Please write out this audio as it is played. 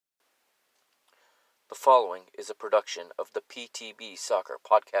The following is a production of the PTB Soccer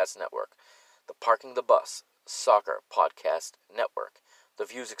Podcast Network, the Parking the Bus Soccer Podcast Network. The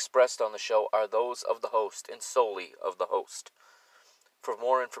views expressed on the show are those of the host and solely of the host. For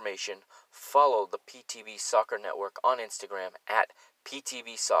more information, follow the PTB Soccer Network on Instagram at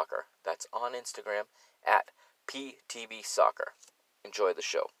PTB Soccer. That's on Instagram at PTB Soccer. Enjoy the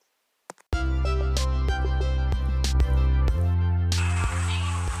show.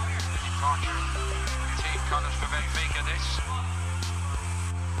 Team colours for Benfica this.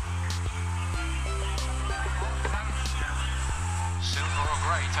 Silver or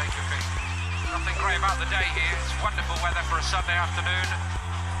grey, take your pick. Nothing grey about the day here. It's wonderful weather for a Sunday afternoon.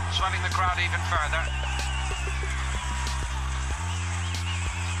 Swelling the crowd even further.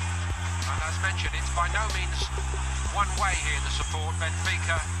 And as mentioned, it's by no means one way here, the support.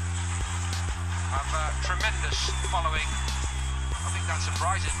 Benfica have a tremendous following. I think that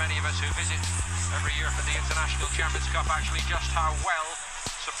surprises many of us who visit every year for the International Champions Cup, actually just how well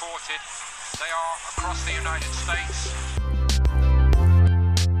supported they are across the United States.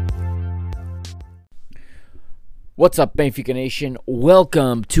 What's up, Benfica Nation?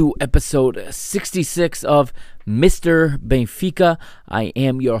 Welcome to episode 66 of Mr. Benfica. I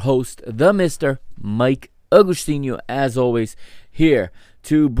am your host, the Mr. Mike Agostinho, as always, here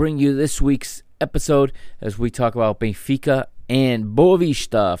to bring you this week's episode as we talk about Benfica and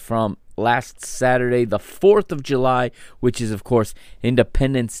Boavista from last Saturday, the 4th of July, which is, of course,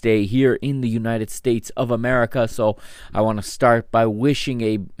 Independence Day here in the United States of America. So I want to start by wishing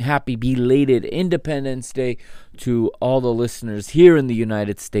a happy belated Independence Day to all the listeners here in the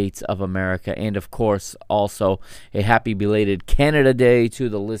United States of America. And, of course, also a happy belated Canada Day to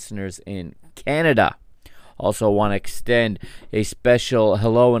the listeners in Canada. Also want to extend a special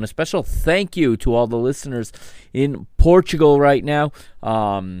hello and a special thank you to all the listeners in Portugal right now.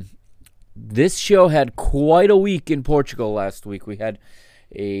 This show had quite a week in Portugal last week. We had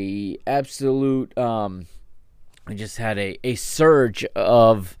a absolute, we just had a surge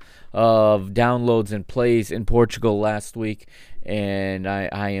of downloads and plays in Portugal last week, and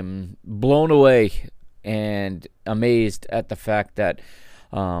I am blown away and amazed at the fact that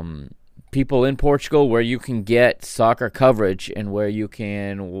people in Portugal, where you can get soccer coverage and where you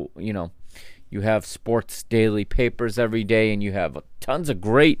can, you have sports daily papers every day and you have tons of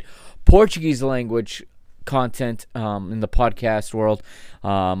great Portuguese language content in the podcast world,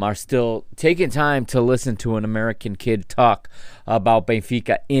 are still taking time to listen to an American kid talk about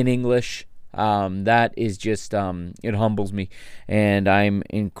Benfica in English. That is just, it humbles me, and I'm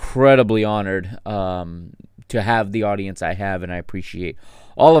incredibly honored to have the audience I have, and I appreciate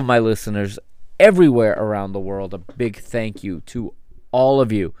all of my listeners everywhere around the world. A big thank you to all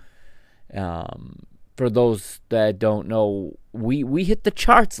of you. For those that don't know, we hit the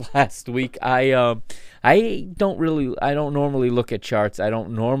charts last week. I don't normally look at charts. I do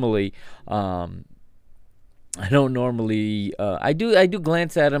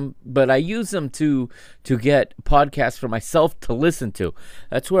glance at them, but I use them to get podcasts for myself to listen to.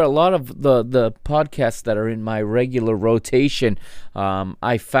 That's where a lot of the podcasts that are in my regular rotation,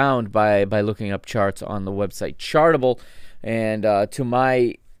 I found by looking up charts on the website Chartable, and to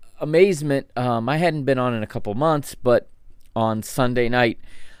my amazement, I hadn't been on in a couple months, but on Sunday night,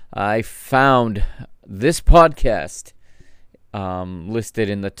 I found this podcast listed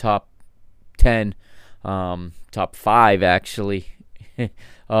in the top 10, top 5 actually,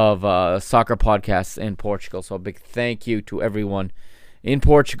 of soccer podcasts in Portugal. So a big thank you to everyone in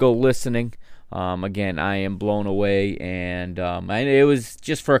Portugal listening. Again, I am blown away, and it was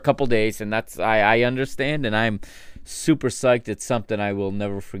just for a couple days, and that's I understand, and I'm super psyched. It's something I will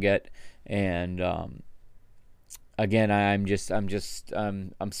never forget, and again, I'm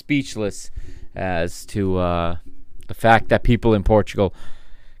speechless as to the fact that people in Portugal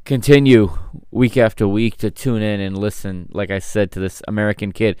continue week after week to tune in and listen, like I said, to this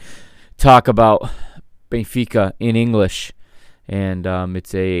American kid talk about Benfica in English. And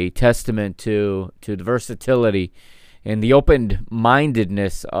it's a testament to the versatility and the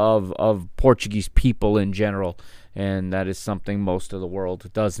open-mindedness of Portuguese people in general. And that is something most of the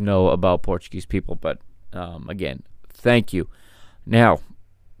world does know about Portuguese people. But again, thank you. Now,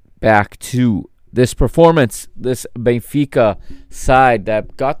 back to this performance, this Benfica side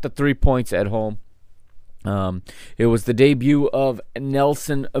that got the 3 points at home. It was the debut of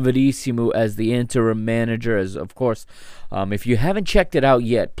Nelson Verissimo as the interim manager. As of course, if you haven't checked it out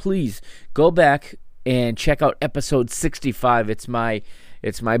yet, please go back and check out episode 65. It's my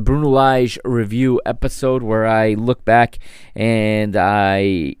Bruno Lage review episode where I look back and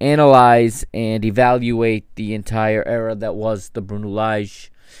I analyze and evaluate the entire era that was the Bruno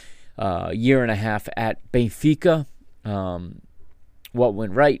Lage year and a half at Benfica. What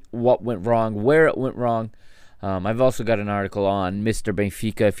went right, what went wrong, where it went wrong. I've also got an article on Mr.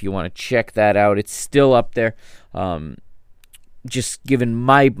 Benfica if you want to check that out. It's still up there. Just giving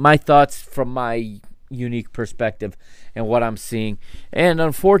my thoughts from my unique perspective and what I'm seeing. And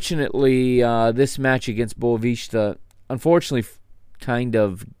unfortunately, this match against Boavista, unfortunately, kind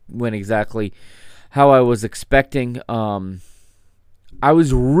of went exactly how I was expecting. I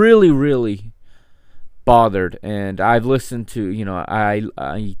was really, really bothered, and I've listened to,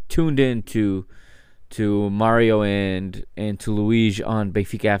 I tuned in to Mario and to Luigi on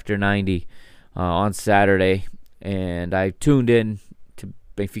Benfica After 90 on Saturday, and I tuned in to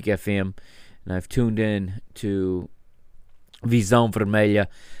Benfica FM, and I've tuned in to Visão Vermelha,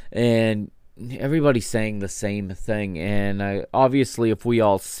 and everybody's saying the same thing. And obviously, if we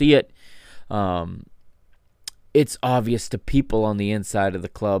all see it, it's obvious to people on the inside of the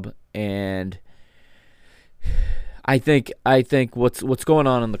club. And I think what's going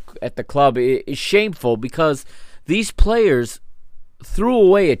on at the club is shameful, because these players threw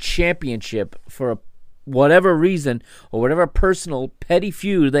away a championship for whatever reason or whatever personal petty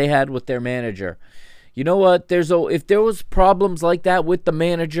feud they had with their manager. You know what? If there was problems like that with the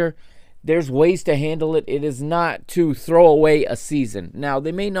manager, there's ways to handle it. It is not to throw away a season. Now,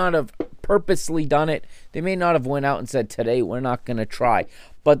 they may not have purposely done it. They may not have went out and said, today we're not going to try.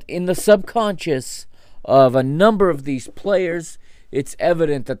 But in the subconscious of a number of these players, it's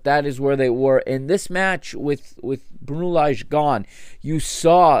evident that is where they were. In this match with Bruno Lage gone, you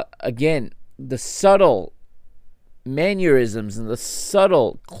saw, again, the subtle mannerisms and the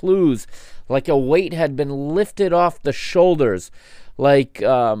subtle clues, like a weight had been lifted off the shoulders, like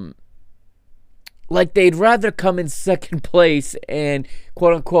they'd rather come in second place and,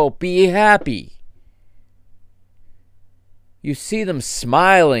 quote-unquote, be happy. You see them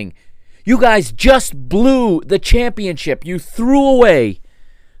smiling. You guys just blew the championship. You threw away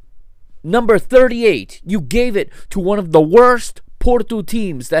number 38. You gave it to one of the worst Porto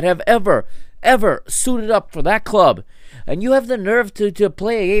teams that have ever suited up for that club. And you have the nerve to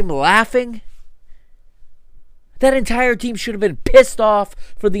play a game laughing? That entire team should have been pissed off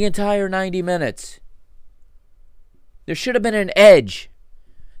for the entire 90 minutes. There should have been an edge.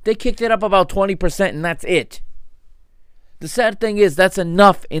 They kicked it up about 20%, and that's it. The sad thing is, that's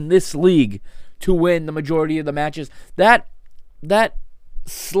enough in this league to win the majority of the matches. That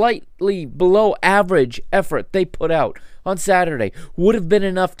slightly below average effort they put out on Saturday would have been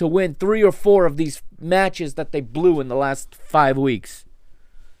enough to win 3 or 4 of these matches that they blew in the last 5 weeks.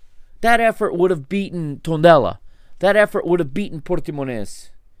 That effort would have beaten Tondela. That effort would have beaten Portimonense.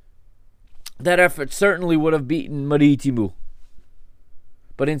 That effort certainly would have beaten Marítimo.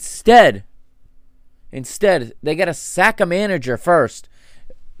 But instead, they got to sack a manager first.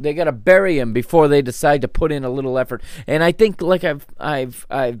 They got to bury him before they decide to put in a little effort. And I think, like I've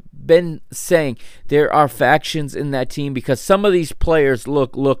been saying, there are factions in that team, because some of these players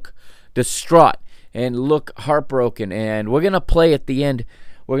look distraught and look heartbroken. And we're gonna play at the end.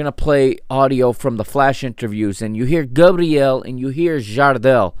 We're gonna play audio from the flash interviews, and you hear Gabriel and you hear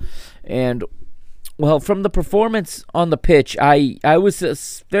Jardel. And well, from the performance on the pitch, I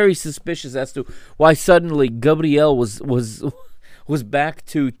was very suspicious as to why suddenly Gabriel was back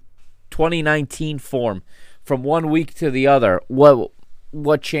to 2019 form from one week to the other.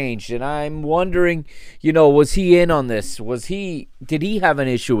 What changed? And I'm wondering, was he in on this? Did he have an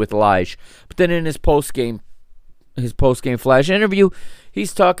issue with Lage? But then in his post game flash interview,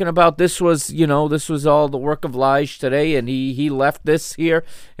 he's talking about this was all the work of Lage today, and he left this here,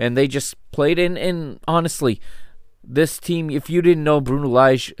 and they just played in. And honestly, this team, if you didn't know Bruno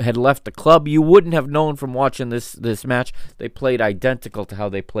Lage had left the club, you wouldn't have known from watching this match. They played identical to how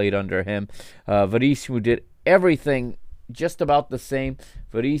they played under him. Verissimo did everything just about the same.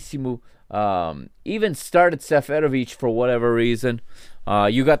 Verissimo even started Seferovic for whatever reason.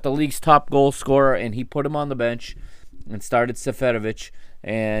 You got the league's top goal scorer, and he put him on the bench and started Seferovic.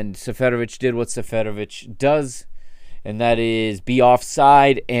 And Seferovic did what Seferovic does, and that is be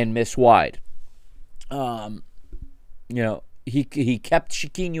offside and miss wide. He kept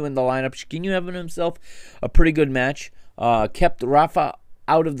Chiquinho in the lineup. Chiquinho having himself a pretty good match. Kept Rafa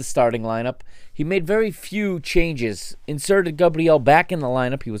out of the starting lineup. He made very few changes. Inserted Gabriel back in the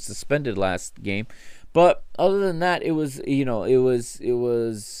lineup. He was suspended last game. But other than that, it was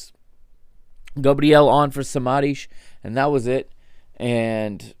Gabriel on for Samaris, and that was it.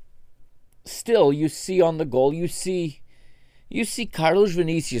 And still, you see on the goal, you see Carlos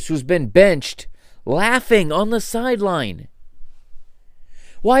Vinicius, who's been benched, laughing on the sideline.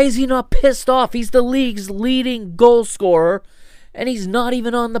 Why is he not pissed off? He's the league's leading goal scorer, and he's not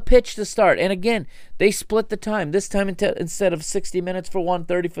even on the pitch to start. And again, they split the time. This time, instead of 60 minutes for one,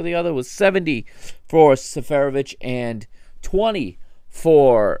 30 for the other, was 70 for Seferovic and 20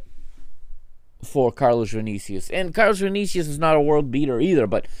 for Carlos Vinicius. And Carlos Vinicius is not a world beater either,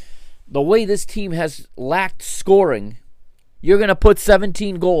 but the way this team has lacked scoring, you're going to put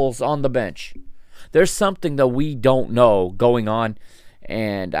 17 goals on the bench. There's something that we don't know going on,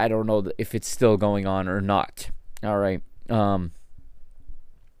 and I don't know if it's still going on or not. All right.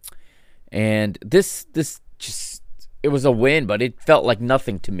 And this just, it was a win, but it felt like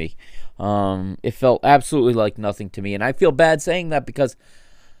nothing to me. It felt absolutely like nothing to me. And I feel bad saying that because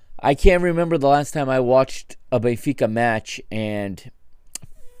I can't remember the last time I watched a Benfica match and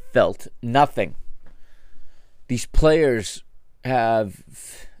felt nothing. These players have,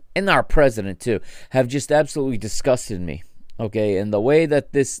 and our president too, have just absolutely disgusted me. Okay, and the way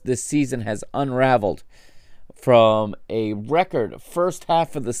that this season has unraveled from a record first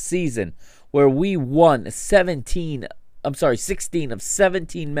half of the season where we won 16 of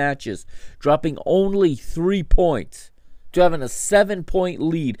 17 matches, dropping only 3 points, to having a 7-point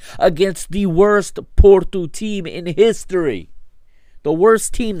lead against the worst Porto team in history. The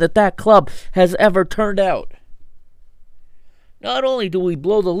worst team that club has ever turned out. Not only do we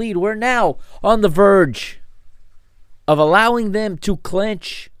blow the lead, we're now on the verge of allowing them to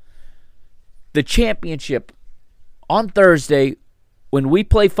clinch the championship on Thursday when we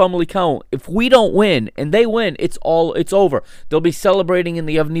play Famalicão. If we don't win and they win, it's over. They'll be celebrating in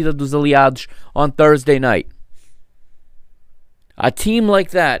the Avenida dos Aliados on Thursday night. A team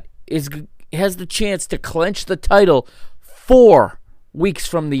like that has the chance to clinch the title 4 weeks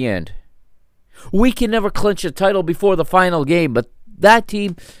from the end. We can never clinch a title before the final game, but that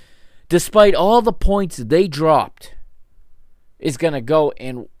team, despite all the points they dropped, is going to go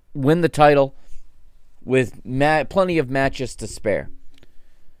and win the title with plenty of matches to spare.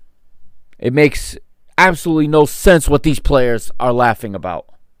 It makes absolutely no sense what these players are laughing about.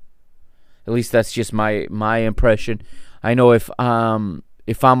 At least that's just my impression. I know if I'm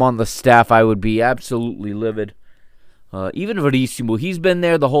on the staff, I would be absolutely livid. Even Verissimo, he's been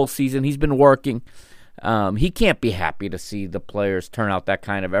there the whole season. He's been working. He can't be happy to see the players turn out that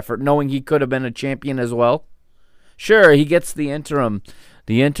kind of effort, knowing he could have been a champion as well. Sure, he gets the interim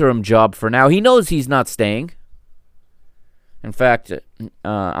job for now. He knows he's not staying. In fact,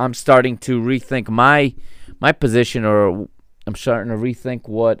 I'm starting to rethink my position, or I'm starting to rethink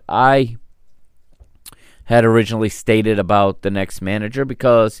what I had originally stated about the next manager,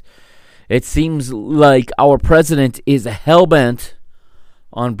 because it seems like our president is hell-bent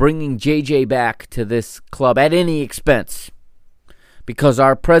on bringing JJ back to this club at any expense, because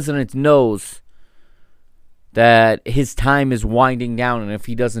our president knows that his time is winding down, and if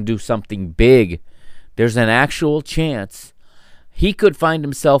he doesn't do something big, there's an actual chance he could find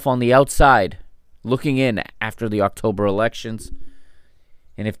himself on the outside looking in after the October elections.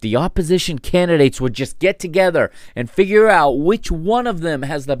 And if the opposition candidates would just get together and figure out which one of them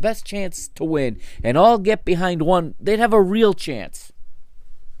has the best chance to win and all get behind one, they'd have a real chance.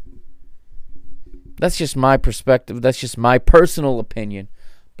 That's just my perspective. That's just my personal opinion.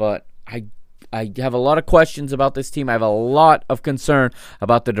 But I have a lot of questions about this team. I have a lot of concern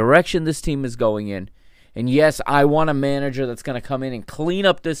about the direction this team is going in. And yes, I want a manager that's going to come in and clean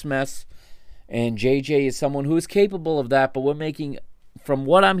up this mess. And JJ is someone who is capable of that. But we're making, from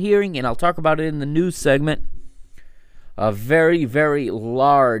what I'm hearing, and I'll talk about it in the news segment, a very, very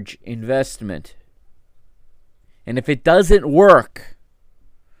large investment. And if it doesn't work,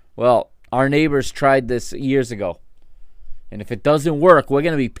 well, our neighbors tried this years ago. And if it doesn't work, we're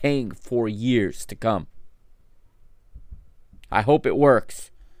going to be paying for years to come. I hope it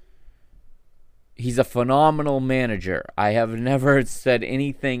works. He's a phenomenal manager. I have never said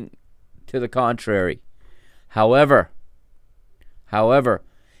anything to the contrary. However,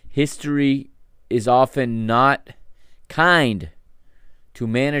 history is often not kind to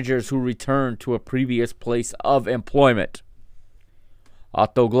managers who return to a previous place of employment.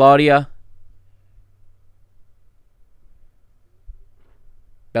 Otto Gloria,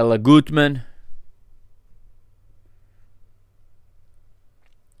 Bella Gutmann,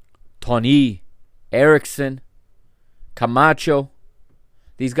 Tony Eriksson, Camacho.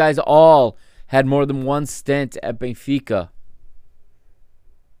 These guys all had more than one stint at Benfica.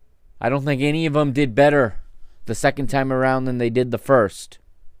 I don't think any of them did better the second time around than they did the first.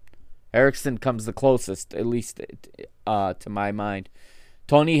 Eriksson comes the closest, at least to my mind.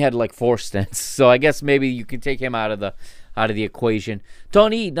 Tony had like 4 stints, so I guess maybe you can take him out of the equation.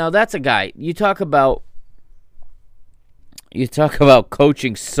 Tony, now that's a guy. You talk about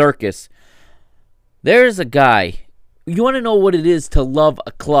coaching circus. There's a guy you want to know what it is to love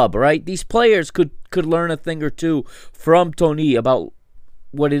a club, right? These players could learn a thing or two from Tony about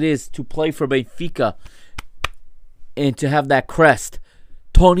what it is to play for Benfica and to have that crest.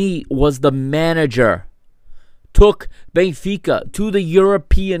 Tony was the manager, took Benfica to the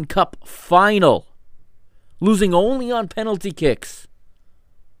European Cup final, losing only on penalty kicks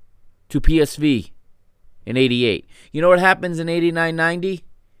to PSV in 88. You know what happens in 89-90?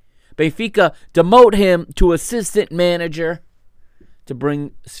 Benfica demote him to assistant manager to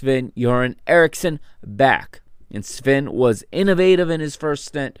bring Sven-Göran Eriksson back. And Sven was innovative in his first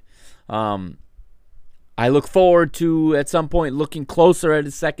stint. I look forward to, at some point, looking closer at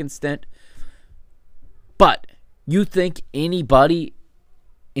his second stint. But you think anybody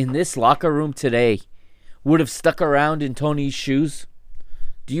in this locker room today would have stuck around in Tony's shoes?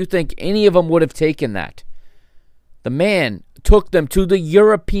 Do you think any of them would have taken that? The man took them to the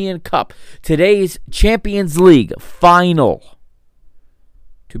European Cup, today's Champions League final,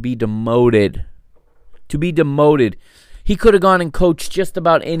 to be demoted. He could have gone and coached just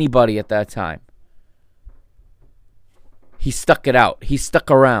about anybody at that time. He stuck it out. He stuck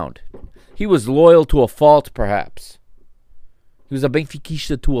around. He was loyal to a fault, perhaps. He was a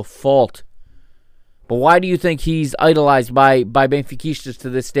Benfiquista to a fault. But why do you think he's idolized by Benfiquistas to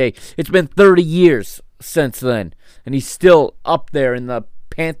this day? It's been 30 years since then, and he's still up there in the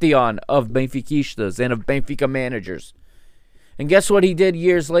pantheon of Benfiquistas and of Benfica managers. And guess what he did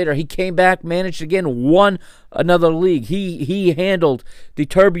years later? He came back, managed again, won another league. He handled the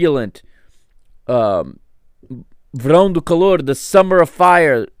turbulent Verão do Calor, the summer of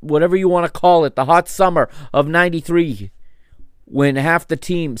fire, whatever you want to call it, the hot summer of 93, when half the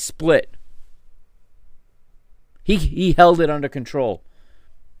team split. He held it under control.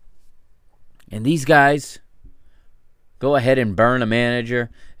 And these guys go ahead and burn a manager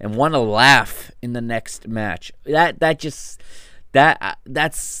and want to laugh in the next match. That just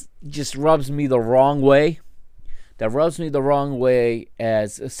rubs me the wrong way. That rubs me the wrong way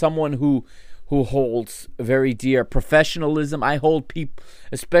as someone who holds very dear professionalism. I hold people,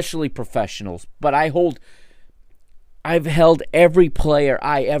 especially professionals, but I've held every player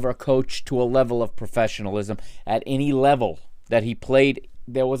I ever coached to a level of professionalism at any level that he played.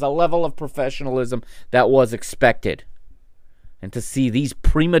 There was a level of professionalism that was expected. And to see these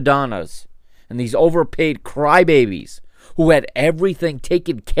prima donnas and these overpaid crybabies who had everything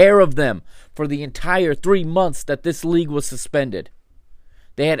taken care of them for the entire 3 months that this league was suspended.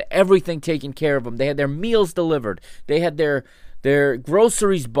 They had everything taken care of them. They had their meals delivered. They had their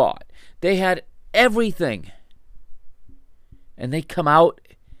groceries bought. They had everything. And they come out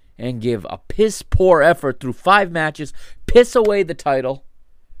and give a piss-poor effort through 5 matches, piss away the title,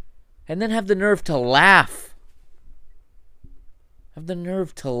 and then have the nerve to laugh. Have the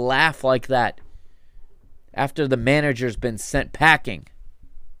nerve to laugh like that after the manager's been sent packing.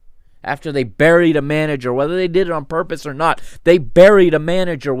 After they buried a manager, whether they did it on purpose or not, they buried a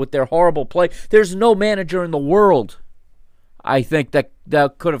manager with their horrible play. There's no manager in the world, I think, that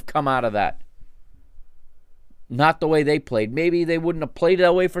could have come out of that. Not the way they played. Maybe they wouldn't have played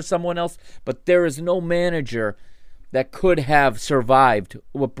that way for someone else, but there is no manager that could have survived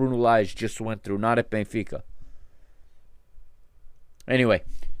what Bruno Lage just went through, not at Benfica. Anyway,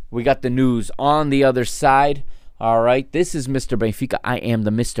 we got the news on the other side. All right, this is Mr. Benfica. I am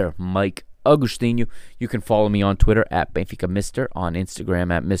the Mr. Mike Agostinho. You can follow me on Twitter at Benfica Mister, on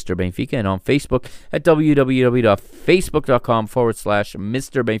Instagram at Mr. Benfica, and on Facebook at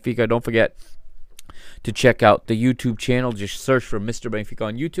www.facebook.com/Mr. Benfica. Don't forget to check out the YouTube channel. Just search for Mr. Benfica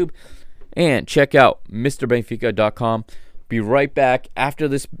on YouTube. And check out MrBenfica.com. Be right back after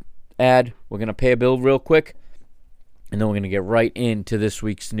this ad. We're going to pay a bill real quick. And then we're going to get right into this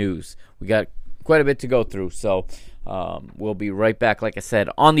week's news. We got quite a bit to go through. So we'll be right back, like I said,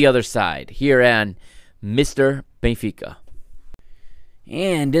 on the other side. Here on Mr. Benfica.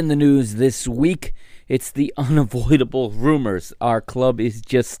 And in the news this week, it's the unavoidable rumors. Our club is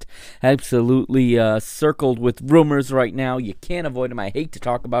just absolutely circled with rumors right now. You can't avoid them. I hate to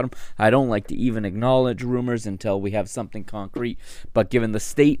talk about them. I don't like to even acknowledge rumors until we have something concrete. But given the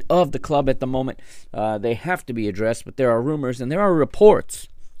state of the club at the moment, they have to be addressed. But there are rumors and there are reports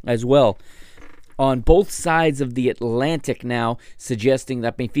as well on both sides of the Atlantic now suggesting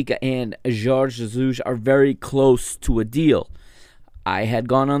that Benfica and Jorge Jesus are very close to a deal. I had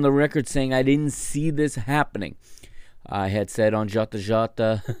gone on the record saying I didn't see this happening. I had said on Jota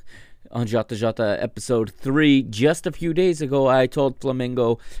Jota episode 3 just a few days ago, I told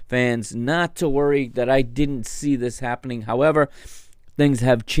Flamengo fans not to worry that I didn't see this happening. However, things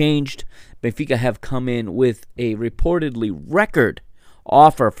have changed. Benfica have come in with a reportedly record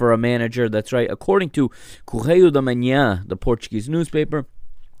offer for a manager. That's right. According to Correio da Manhã, the Portuguese newspaper,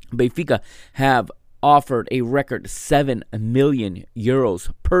 Benfica have offered a record 7 million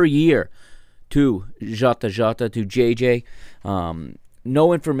euros per year to JJ, to JJ.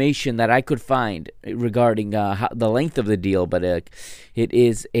 No information that I could find regarding the length of the deal, but it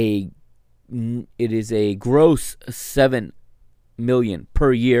is a gross 7 million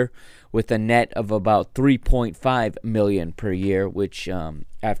per year, with a net of about 3.5 million per year, which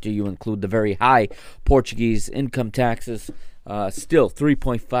after you include the very high Portuguese income taxes, still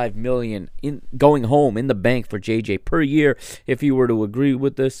 3.5 million going home in the bank for JJ per year if you were to agree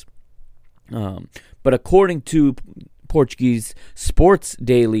with this. But according to Portuguese sports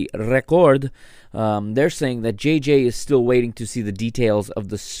daily Record, they're saying that JJ is still waiting to see the details of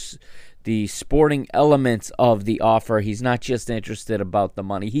the sporting elements of the offer. He's not just interested about the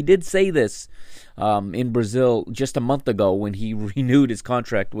money. He did say this in Brazil just a month ago when he renewed his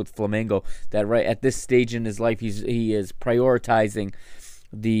contract with Flamengo, that right at this stage in his life he is prioritizing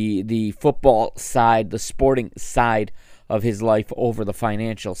the football side, the sporting side of his life over the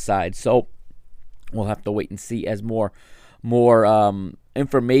financial side. So we'll have to wait and see as more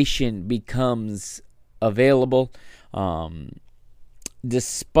information becomes available.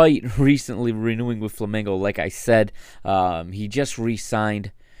 Despite recently renewing with Flamengo, like I said, he just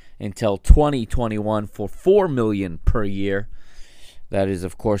re-signed until 2021 for 4 million per year. That is,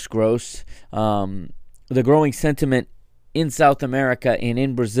 of course, gross. The growing sentiment in South America and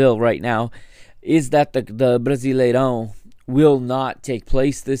in Brazil right now is that the Brasileirão will not take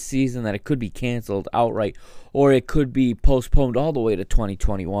place this season, that it could be canceled outright, or it could be postponed all the way to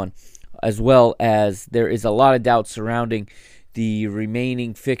 2021, as well as there is a lot of doubt surrounding the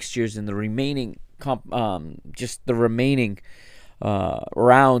remaining fixtures and the remaining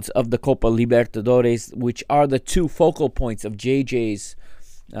rounds of the Copa Libertadores, which are the two focal points of JJ's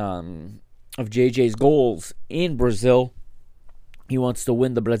goals in Brazil. He wants to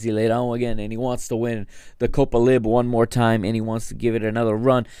win the Brasileirão again, and he wants to win the Copa Lib one more time, and he wants to give it another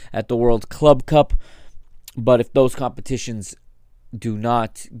run at the World Club Cup. But if those competitions do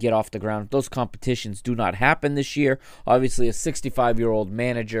not get off the ground, if those competitions do not happen this year, obviously a 65-year-old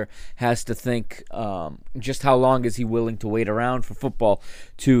manager has to think just how long is he willing to wait around for football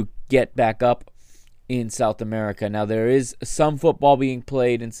to get back up in South America. Now, there is some football being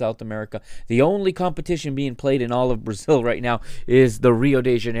played in South America. The only competition being played in all of Brazil right now is the Rio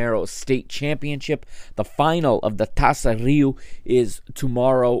de Janeiro State Championship. The final of the Taça Rio is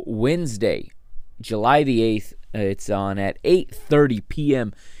tomorrow, Wednesday, July the 8th. It's on at 8:30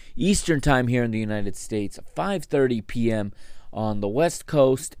 p.m. Eastern Time here in the United States, 5:30 p.m. on the West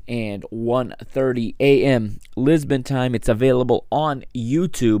Coast, and 1:30 a.m. Lisbon time. It's available on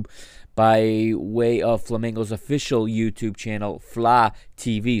YouTube by way of Flamengo's official YouTube channel, Fla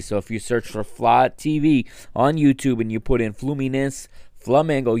TV. So if you search for Fla TV on YouTube and you put in Fluminense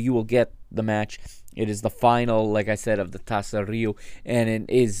Flamengo, you will get the match. It is the final, like I said, of the Taça Rio, and it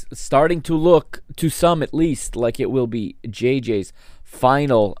is starting to look, to some at least, like it will be JJ's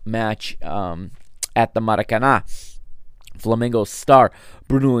final match at the Maracanã. Flamengo star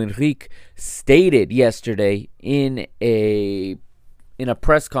Bruno Henrique stated yesterday in a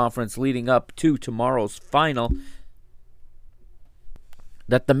press conference leading up to tomorrow's final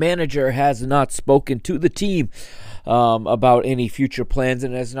that the manager has not spoken to the team about any future plans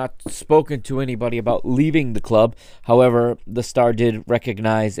and has not spoken to anybody about leaving the club. However, the star did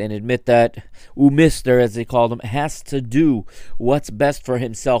recognize and admit that o Mister, as they called him, has to do what's best for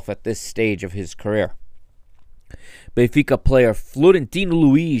himself at this stage of his career. Benfica player Florentino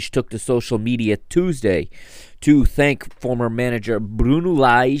Luís took to social media Tuesday to thank former manager Bruno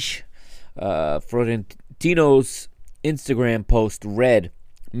Lage. Florentino's Instagram post read,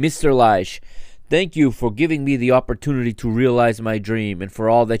 "Mr. Lage, thank you for giving me the opportunity to realize my dream and for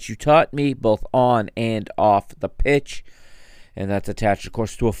all that you taught me both on and off the pitch." And that's attached, of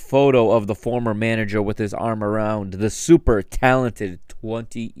course, to a photo of the former manager with his arm around the super talented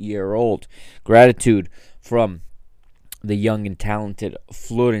 20-year-old. Gratitude from the young and talented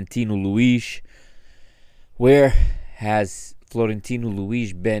Florentino Luís. Where has Florentino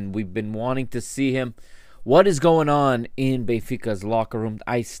Luís been? We've been wanting to see him. What is going on in Benfica's locker room?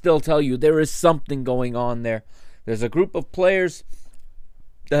 I still tell you, there is something going on there. There's a group of players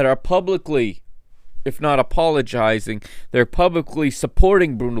that are publicly, if not apologizing, they're publicly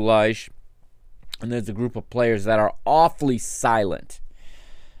supporting Bruno Lage. And there's a group of players that are awfully silent.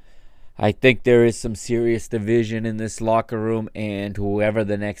 I think there is some serious division in this locker room, and whoever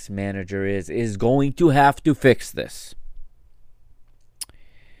the next manager is going to have to fix this.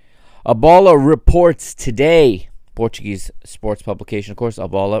 A Bola reports today Portuguese sports publication, of course, A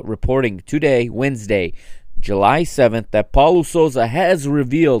Bola, reporting today, Wednesday, July 7th, that Paulo Sousa has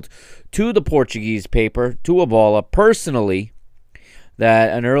revealed to the Portuguese paper, to A Bola, personally,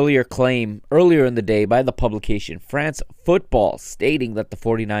 that an earlier claim earlier in the day by the publication France Football stating that the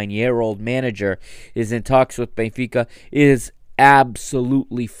 49-year-old manager is in talks with Benfica is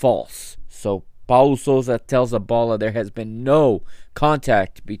absolutely false. So Paulo Sousa tells A Bola there has been no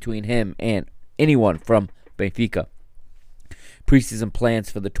contact between him and anyone from Benfica. Preseason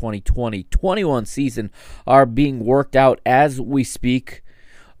plans for the 2020-21 season are being worked out as we speak.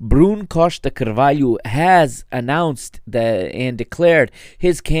 Bruno Costa Carvalho has announced that and declared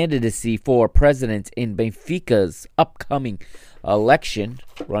his candidacy for president in Benfica's upcoming election,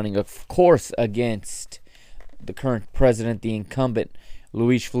 running, of course, against the current president, the incumbent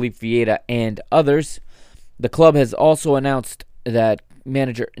Luís Filipe Vieira, and others. The club has also announced that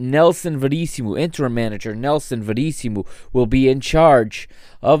manager Nelson Verissimo, interim manager Nelson Verissimo, will be in charge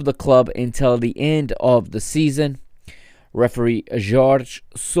of the club until the end of the season. Referee Jorge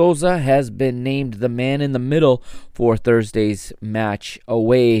Sousa has been named the man in the middle for Thursday's match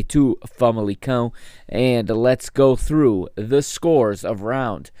away to Famalicão. And let's go through the scores of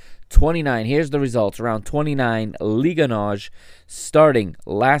round 29. Here's the results. Round 29, Liga NOS, starting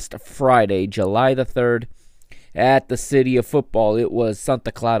last Friday, July the 3rd, at the City of Football. It was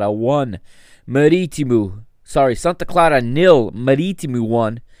Santa Clara 1, Santa Clara 0, Marítimo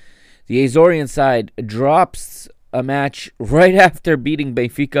 1. The Azorian side drops a match right after beating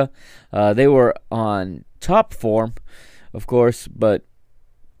Benfica. They were on top form, of course, but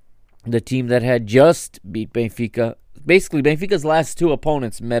the team that had just beat Benfica, basically Benfica's last two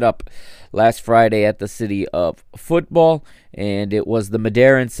opponents met up last Friday at the City of Football, and it was the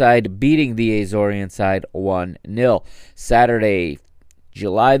Madeiran side beating the Azorian side 1-0. Saturday,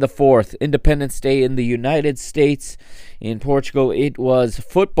 July the 4th, Independence Day in the United States. In Portugal, it was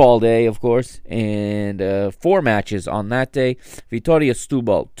football day, of course, and 4 matches on that day. Vitória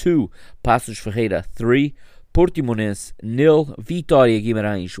Setúbal 2, Paços Ferreira 3, Portimonense 0, Vitória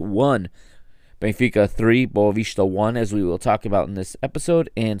Guimarães 1, Benfica 3, Boa Vista 1, as we will talk about in this episode,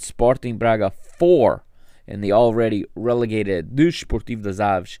 and Sporting Braga 4, and the already relegated Desportivo das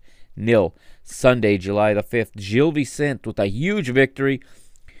Aves 0. Sunday, July the 5th, Gil Vicente with a huge victory,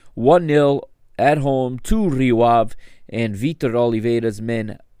 1-0 at home to Rio Ave, and Vitor Oliveira's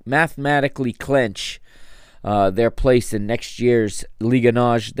men mathematically clinch their place in next year's Liga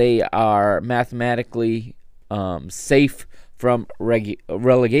NOS. They are mathematically safe from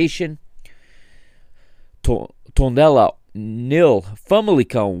relegation. Tondela 0,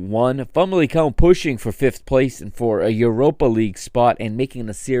 Famalicão 1. Famalicão pushing for 5th place and for a Europa League spot and making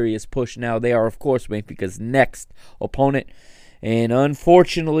a serious push now. They are, of course, Benfica's next opponent. And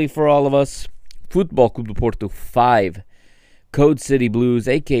unfortunately for all of us, Futebol Clube do Porto 5, Code City Blues,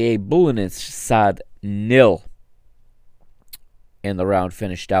 a.k.a. Belenenses SAD 0. And the round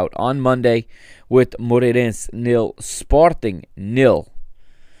finished out on Monday with Moreirense 0, Sporting 0.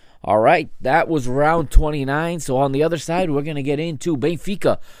 All right, that was round 29. So on the other side, we're going to get into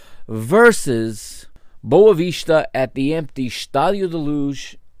Benfica versus Boa Vista at the empty Estádio da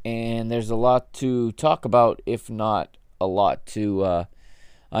Luz. And there's a lot to talk about, if not a lot to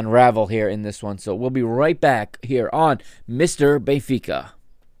unravel here in this one. So we'll be right back here on Mr. Benfica.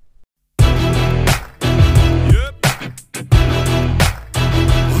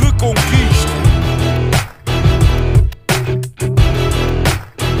 Reconquista.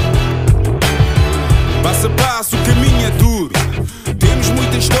 Passo a passo, o caminho é duro. Temos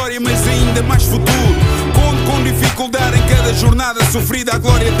muita história, mas ainda mais futuro. Conto com dificuldade em cada jornada sofrida. A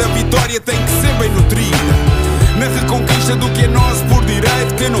glória da vitória tem que ser bem nutrida. Na reconquista do que é nosso por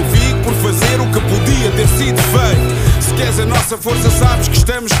direito, que eu não fico por fazer o que podia ter sido feito. Se queres a nossa força, sabes que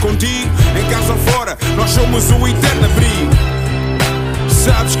estamos contigo. Em casa ou fora, nós somos o eterno abrigo.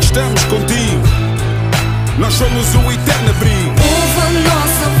 Sabes que estamos contigo. Nós somos o eterno abrigo. Ouve a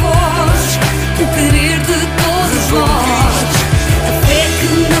nossa voz, o querer de todos nós. A fé que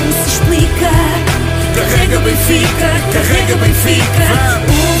não se explica. Carrega Benfica, carrega Benfica.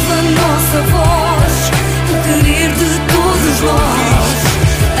 Ouve a nossa voz, o querer de todos nós.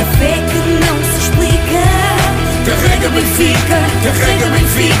 A fé que não se explica. Carrega Benfica, carrega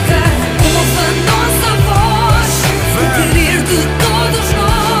Benfica. Ouve a nossa voz, o querer de todos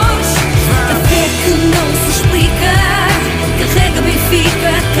nós. A fé que não se explica. Carrega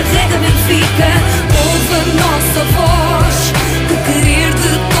Benfica, carrega Benfica. Ouve a nossa voz, o querer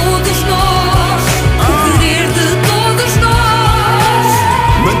de todos nós. O querer de todos nós.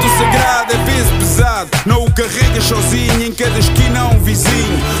 Carregas sozinho, em cada esquina há um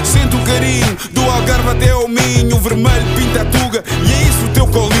vizinho. Sente o carinho, do Algarve até ao Minho. O vermelho pinta a tuga e é isso o teu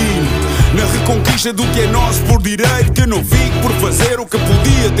colinho. Na reconquista do que é nosso por direito, que não fique por fazer o que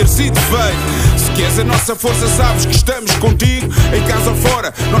podia ter sido feito. Se queres a nossa força, sabes que estamos contigo. Em casa ou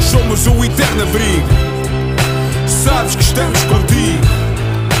fora, nós somos o eterno abrigo. Sabes que estamos contigo.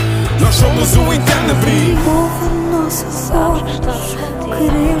 Nós somos o eterno abrigo. Ouve a nossa voz, o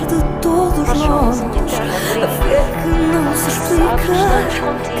querer de todos nós, a fé que não se explica.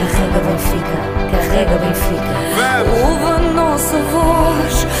 Carrega Benfica, carrega Benfica. Ouve a nossa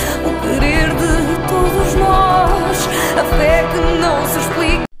voz, o querer de todos nós, a fé que não se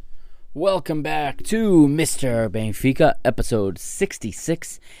explica. Welcome back to Mr. Benfica, episode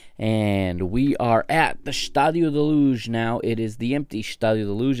 66, and we are at the Stadio da Luz now. It is the empty Stadio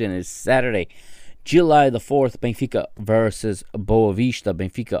da Luz, and it's Saturday, July the 4th, Benfica versus Boa Vista.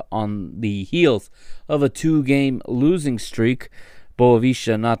 Benfica on the heels of a 2-game losing streak. Boa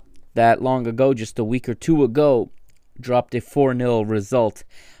Vista, not that long ago, just a week or two ago, dropped a 4-0 result.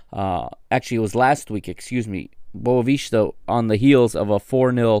 Actually, it was last week, Boa Vista on the heels of a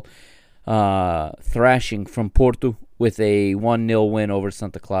 4-0 thrashing from Porto with a 1-0 win over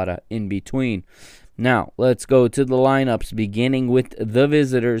Santa Clara in between. Now, let's go to the lineups, beginning with the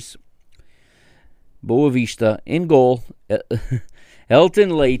visitors. Boa Vista in goal.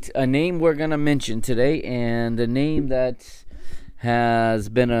 Elton Late, a name we're going to mention today, and a name that has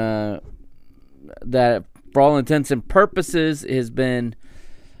been that for all intents and purposes has been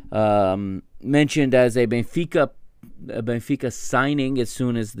mentioned as a Benfica signing as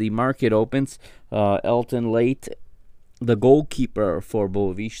soon as the market opens. Elton Late, the goalkeeper for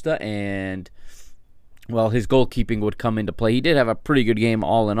Boa Vista, and well, his goalkeeping would come into play. He did have a pretty good game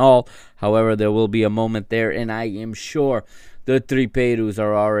all in all. However, there will be a moment there, and I am sure the Tripeiros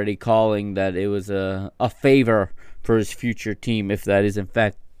are already calling that it was a favor for his future team, if that is in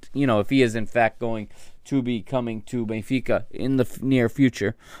fact, if he is in fact going to be coming to Benfica in the near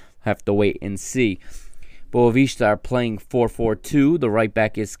future. Have to wait and see. Boa Vista are playing 4-4-2. The right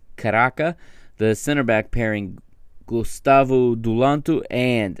back is Caraca. The center back pairing Gustavo Dulanto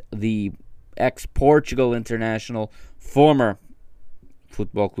and the ex-Portugal international, former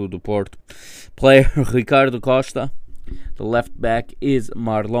Futebol Clube do Porto player Ricardo Costa. The left back is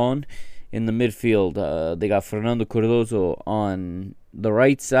Marlon. In the midfield, they got Fernando Cardoso on the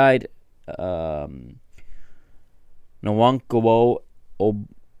right side. Nwankwo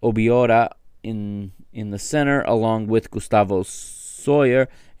Obiora in the center, along with Gustavo Sawyer,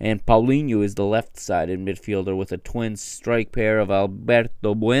 and Paulinho is the left-sided midfielder with a twin strike pair of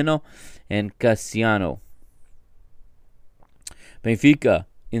Alberto Bueno and Cassiano. Benfica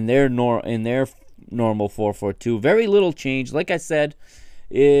in their normal 4-4-2, very little change. Like I said,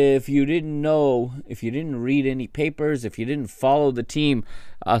 if you didn't know, if you didn't read any papers, if you didn't follow the team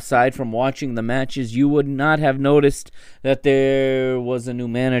aside from watching the matches, you would not have noticed that there was a new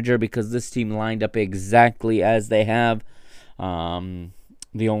manager, because this team lined up exactly as they have.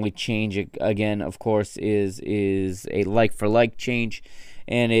 The only change, again, of course, is a like-for-like change,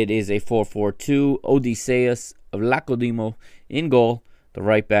 and it is a 4-4-2. Odysseus Lacodimo in goal. The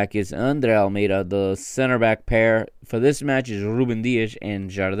right back is Andre Almeida. The center back pair for this match is Ruben Dias and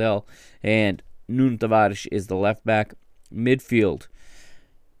Jardel, and Nuno Tavares is the left back. Midfield,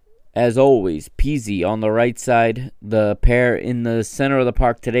 as always, Pizzi on the right side. The pair in the center of the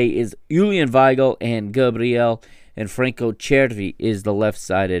park today is Julian Weigl and Gabriel, and Franco Cervi is the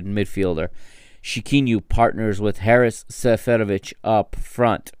left-sided midfielder. Chiquinho partners with Haris Seferovic up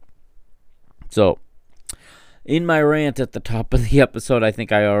front. So, in my rant at the top of the episode, I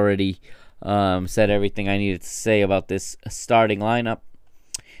think I already said everything I needed to say about this starting lineup.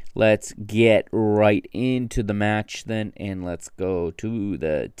 Let's get right into the match then, and let's go to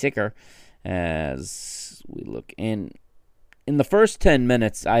the ticker as we look in. In the first 10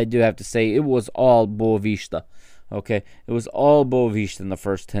 minutes, I do have to say, it was all Boa Vista. Okay, it was all Boa Vista in the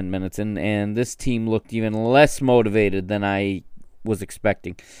first 10 minutes, and this team looked even less motivated than I was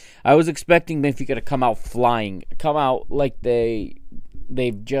expecting. I was expecting Benfica to come out flying, come out like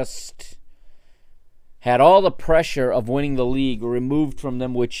they've just had all the pressure of winning the league removed from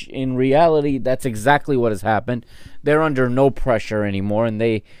them, which in reality, that's exactly what has happened. They're under no pressure anymore, and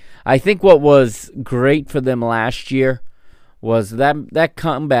I think what was great for them last year was that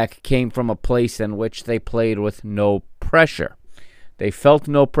comeback came from a place in which they played with no pressure. They felt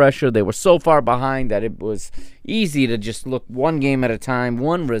no pressure. They were so far behind that it was easy to just look one game at a time,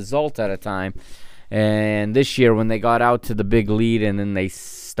 one result at a time. And this year, when they got out to the big lead and then they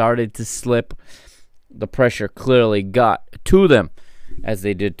started to slip, the pressure clearly got to them. as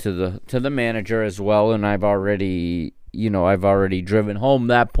they did to the manager as well. And I've already driven home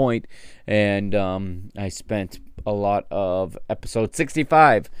that point, and I spent a lot of episode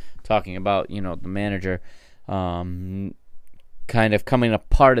 65 talking about the manager kind of coming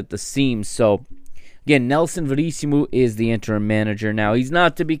apart at the seams. So again, Nelson Verissimo is the interim manager now. He's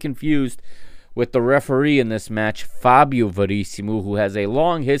not to be confused with the referee in this match, Fabio Verissimo, who has a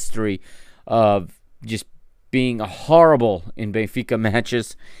long history of just being horrible in Benfica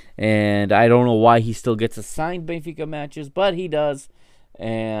matches, and I don't know why he still gets assigned Benfica matches, but he does.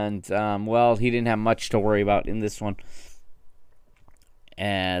 And he didn't have much to worry about in this one,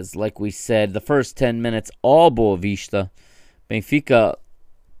 as like we said, the first 10 minutes all Boa Vista. Benfica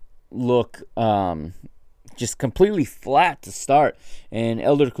look just completely flat to start, and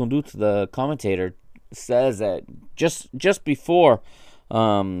Elder Conduto, the commentator, says that just before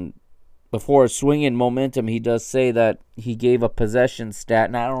swinging momentum, he does say that he gave a possession stat,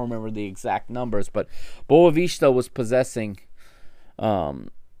 and I don't remember the exact numbers, but Boa Vista was possessing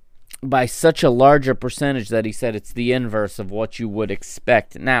by such a larger percentage that he said it's the inverse of what you would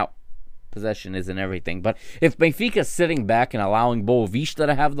expect. Now, possession isn't everything, but if Benfica's sitting back and allowing Boa Vista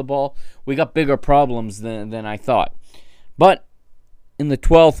to have the ball, we got bigger problems than I thought. But in the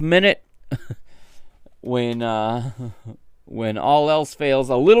 12th minute, when all else fails,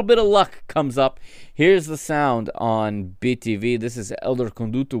 a little bit of luck comes up. Here's the sound on BTV. This is Elder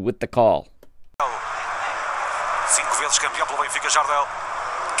Conduto with the call. 5 vezes campeão pelo Benfica, Jardel.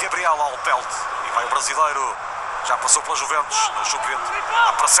 Gabriel Alpelt. E vai o brasileiro. Já passou pela Juventus, na Sub-20.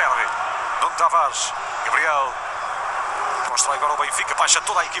 Para Sérgio. Nuno Tavares. Gabriel. Constrói agora o Benfica. Baixa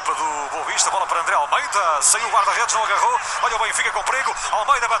toda a equipa do Boa Vista. Bola para André Almeida. Saiu o guarda-redes, não agarrou. Olha o Benfica com perigo.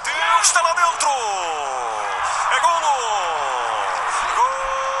 Almeida bateu. Está lá dentro. É golo. Golo.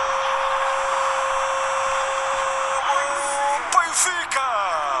 Benfica.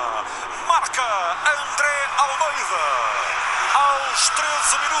 Marca André Almeida. Aos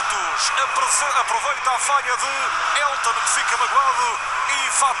 13 minutos. Aproveita a falha de Elton, que fica magoado e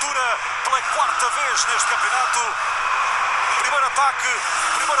fatura pela 4ª vez neste campeonato. Primeiro ataque,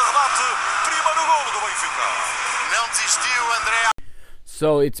 primeiro remate, primeiro golo do Benfica. Não desistiu, André.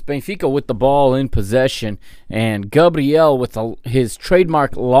 So it's Benfica with the ball in possession, and Gabriel with his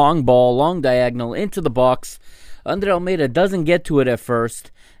trademark long ball, long diagonal into the box. André Almeida doesn't get to it at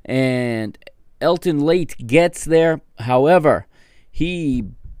first, and Elton Late gets there. However, he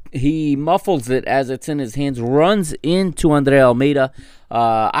muffles it as it's in his hands, runs into André Almeida.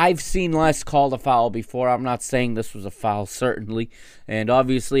 I've seen Les called a foul before. I'm not saying this was a foul, certainly. And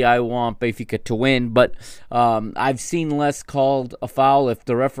obviously I want Benfica to win. But I've seen Les called a foul. If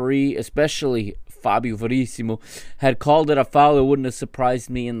the referee, especially Fabio Verissimo, had called it a foul, it wouldn't have surprised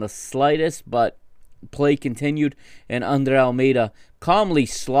me in the slightest. But play continued, and André Almeida calmly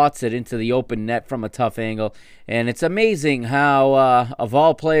slots it into the open net from a tough angle. And it's amazing how, of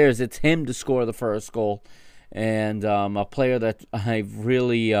all players, it's him to score the first goal. And a player that I've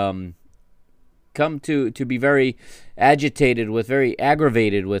really come to be very agitated with, very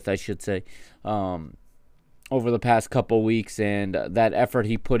aggravated with, I should say, over the past couple weeks. And that effort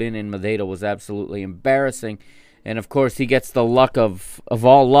he put in Madeira was absolutely embarrassing. And, of course, he gets the luck of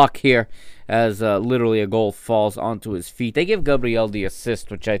all luck here, as literally a goal falls onto his feet. They give Gabriel the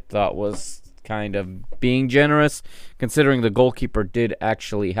assist, which I thought was kind of being generous, considering the goalkeeper did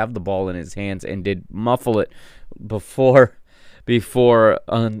actually have the ball in his hands and did muffle it before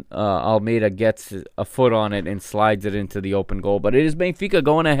Almeida gets a foot on it and slides it into the open goal. But it is Benfica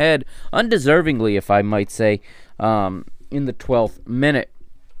going ahead, undeservingly, if I might say, in the 12th minute.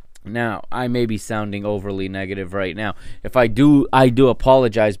 Now, I may be sounding overly negative right now. If I do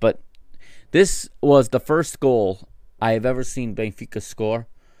apologize, but this was the first goal I have ever seen Benfica score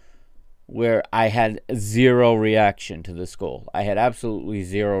where I had zero reaction to this goal. I had absolutely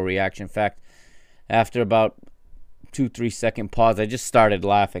zero reaction. In fact, after about 2-3 second pause, I just started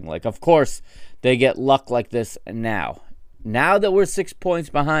laughing. Like, of course, they get luck like this now. Now that we're 6 points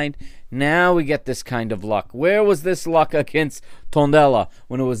behind, now we get this kind of luck. Where was this luck against Tondela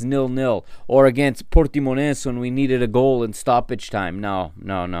when it was 0-0? Or against Portimonense when we needed a goal in stoppage time? No.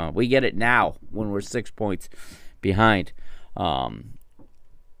 We get it now when we're 6 points behind.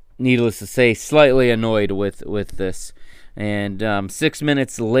 Needless to say, slightly annoyed with this. And 6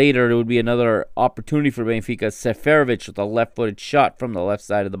 minutes later, it would be another opportunity for Benfica. Seferovic with a left-footed shot from the left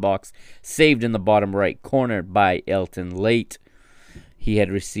side of the box, saved in the bottom right corner by Elton Late. He had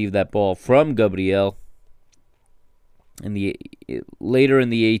received that ball from Gabriel. later in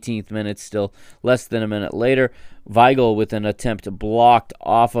the 18th minute, still less than a minute later, Weigl with an attempt blocked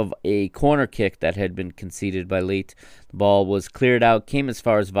off of a corner kick that had been conceded by Late. The ball was cleared out, came as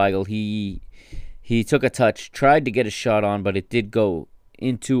far as Weigl. He took a touch, tried to get a shot on, but it did go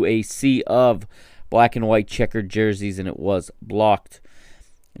into a sea of black and white checkered jerseys, and it was blocked.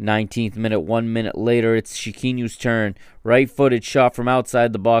 19th minute, 1 minute later, it's Chiquinho's turn. Right-footed shot from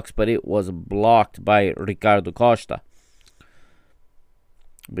outside the box, but it was blocked by Ricardo Costa.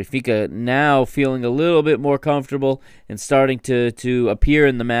 Benfica now feeling a little bit more comfortable and starting to appear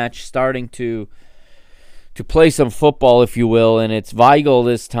in the match, starting to play some football, if you will, and it's Weigl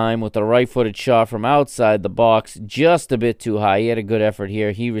this time with a right-footed shot from outside the box, just a bit too high. He had a good effort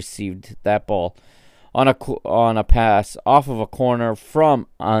here. He received that ball on a pass off of a corner from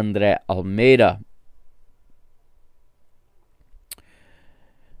Andre Almeida.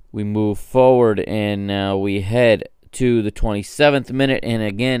 We move forward, and now we head to the 27th minute, and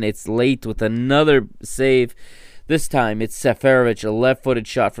again, it's Late with another save. This time, it's Seferovic, a left-footed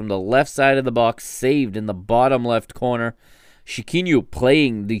shot from the left side of the box, saved in the bottom left corner. Chiquinho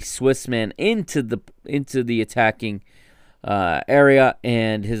playing the Swiss man into the attacking area,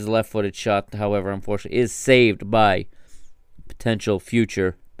 and his left-footed shot, however, unfortunately, is saved by potential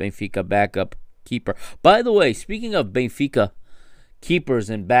future Benfica backup keeper. By the way, speaking of Benfica keepers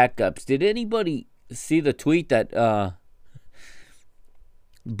and backups, did anybody see the tweet that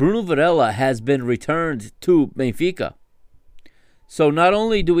Bruno Varela has been returned to Benfica? So not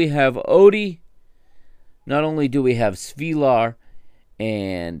only do we have Odi, not only do we have Svilar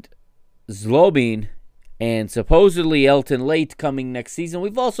and Zlobin, and supposedly Elton Late coming next season,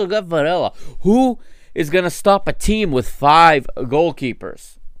 we've also got Varela. Who is going to stop a team with 5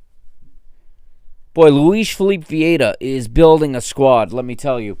 goalkeepers? Boy, Luis Felipe Vieira is building a squad, let me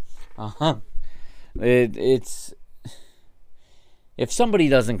tell you. It's if somebody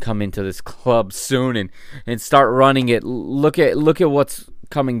doesn't come into this club soon and start running it, look at what's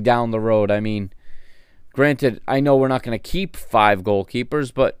coming down the road. I mean, granted, I know we're not going to keep 5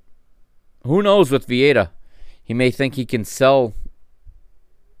 goalkeepers, but who knows with Vieira? He may think he can sell.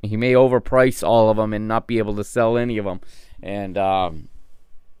 He may overprice all of them and not be able to sell any of them. And,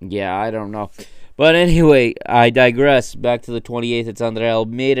 yeah, I don't know. But anyway, I digress. Back to the 28th. It's Andre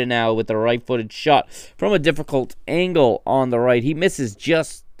Almeida now with a right-footed shot from a difficult angle on the right. He misses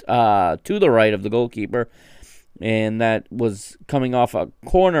just to the right of the goalkeeper, and that was coming off a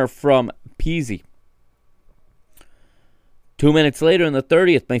corner from Pizzi. 2 minutes later in the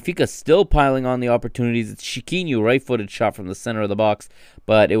 30th, Benfica still piling on the opportunities. It's Chiquinho, right-footed shot from the center of the box,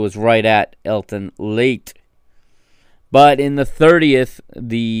 but it was right at Elton Late. But in the 30th,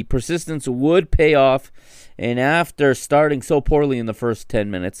 the persistence would pay off, and after starting so poorly in the first 10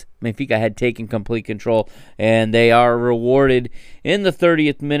 minutes, Benfica had taken complete control, and they are rewarded in the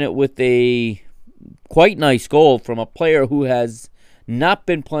 30th minute with a quite nice goal from a player who has not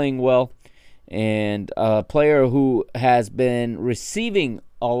been playing well, and a player who has been receiving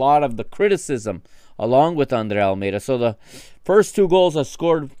a lot of the criticism along with Andre Almeida. So the first 2 goals are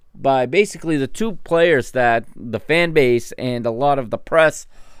scored by basically the 2 players that the fan base and a lot of the press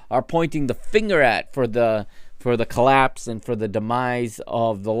are pointing the finger at for the collapse and for the demise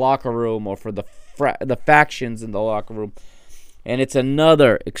of the locker room, or for the factions in the locker room. And it's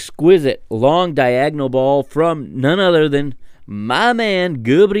another exquisite long diagonal ball from none other than my man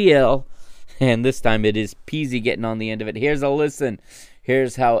Gabriel, and this time it is Pizzi getting on the end of it. Here's a listen.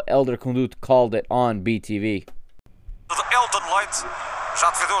 Here's how Elder Conduto called it on BTV. Elton Late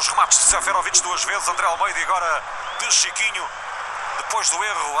já defendeu os remates de Seferovic 2 vezes. André Almeida e agora de Chiquinho. Depois do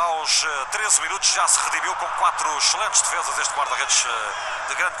erro, aos 13 minutos, já se redimiu com 4 excelentes defesas. Este guarda-redes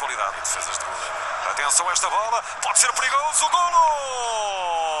de grande qualidade e defesas de goleiro. Atenção a esta bola, pode ser perigoso. Golo!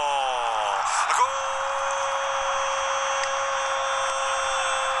 Golo!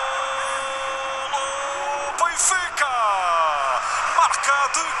 Benfica!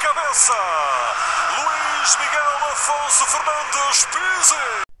 Marca de cabeça. Luís Miguel Afonso Fernandes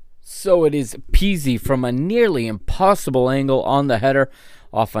Pizzi. So it is Pizzi from a nearly impossible angle on the header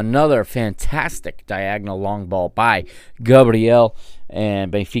off another fantastic diagonal long ball by Gabriel.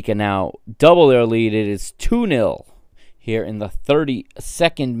 And Benfica now double their lead. It is 2-0 here in the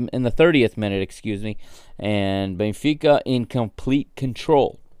 30th minute, and Benfica in complete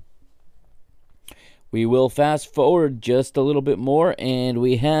control. We will fast forward just a little bit more, and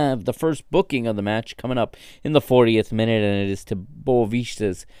we have the first booking of the match coming up in the 40th minute, and it is to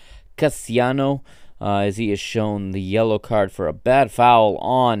Boavista's Cassiano, as he is shown the yellow card for a bad foul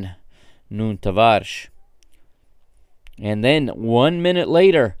on Nuno Tavares. And then 1 minute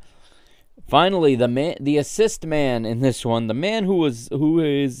later, Finally, the assist man in this one, the man who has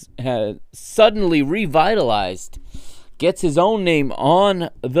suddenly revitalized, gets his own name on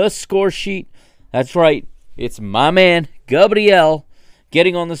the score sheet. That's right, it's my man Gabriel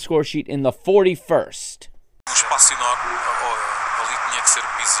getting on the score sheet in the 41st. Espaço enorme, ali tinha que ser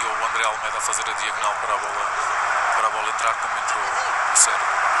Pizzi ou o André Almeida a fazer a diagonal para a bola entrar como entrou o Sérgio.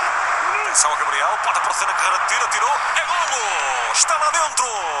 Atenção a Gabriel, pode aparecer na carreira de tiro, tirou, é golo! Está lá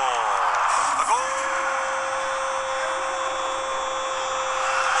dentro! A gol!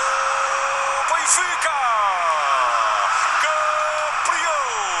 Benfica! Gabriel!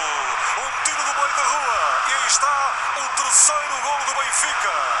 Tiro do meio da rua e aí está o terceiro golo do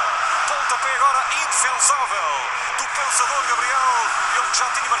Benfica. Pontapé agora indefensável do pensador Gabriel, ele que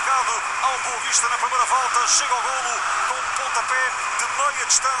já tinha marcado ao Boa Vista na primeira volta, chega ao golo com um pontapé de meia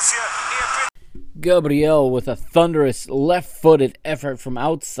distância e apenas... Gabriel, with a thunderous left-footed effort from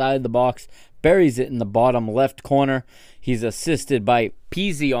outside the box, buries it in the bottom left corner. He's assisted by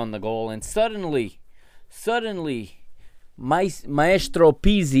Pizzi on the goal, and suddenly, Maestro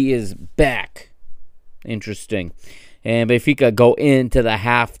Pizzi is back. Interesting. And Benfica go into the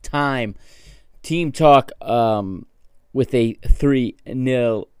halftime team talk with a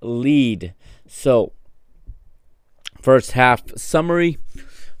 3-0 lead. So, first half summary.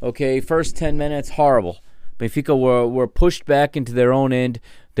 Okay, first 10 minutes, horrible. Benfica were pushed back into their own end.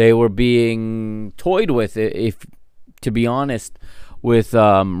 They were being toyed with, if to be honest, with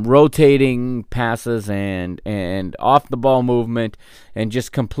rotating passes and off-the-ball movement, and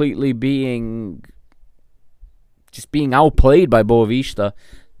just completely being outplayed by Boa Vista.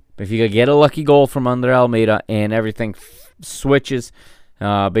 Benfica get a lucky goal from André Almeida, and everything switches.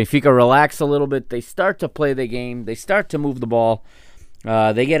 Benfica relax a little bit. They start to play the game. They start to move the ball.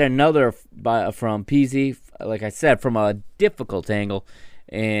 They get another from Pizzi, like I said, from a difficult angle.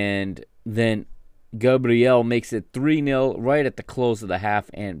 And then Gabriel makes it 3-0 right at the close of the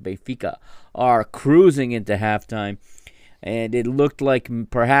half. And Benfica are cruising into halftime. And it looked like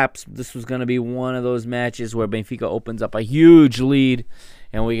perhaps this was going to be one of those matches where Benfica opens up a huge lead.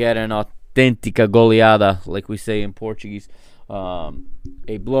 And we get an auténtica goleada, like we say in Portuguese. A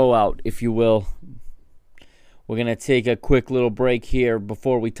blowout, if you will. We're going to take a quick little break here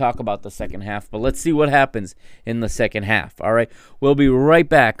before we talk about the second half. But let's see what happens in the second half. All right. We'll be right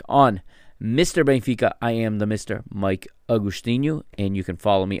back on Mr. Benfica. I am the Mr. Mike Agostinho. And you can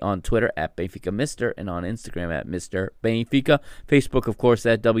follow me on Twitter at Benfica Mister and on Instagram at Mr. Benfica. Facebook, of course,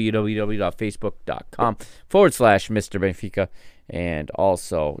 at www.facebook.com/Mr. Benfica. And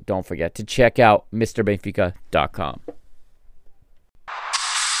also, don't forget to check out MrBenfica.com.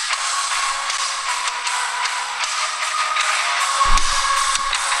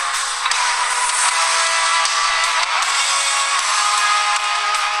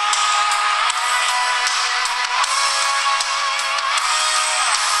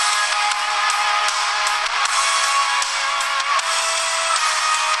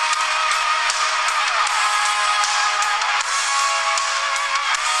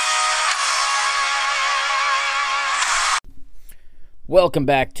 Welcome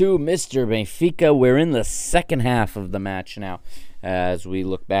back to Mr. Benfica. We're in the second half of the match now as we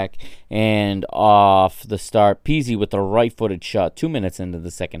look back. And off the start, Pizzi with a right-footed shot 2 minutes into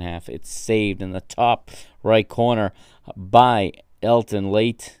the second half. It's saved in the top right corner by Elton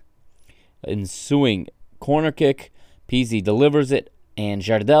Late. Ensuing corner kick, Pizzi delivers it, and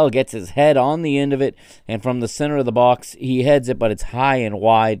Jardel gets his head on the end of it. And from the center of the box, he heads it, but it's high and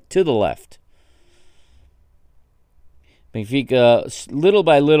wide to the left. Benfica, little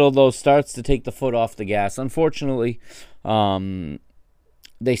by little, though, starts to take the foot off the gas. Unfortunately,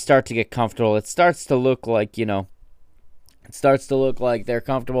 they start to get comfortable. It starts to look like, they're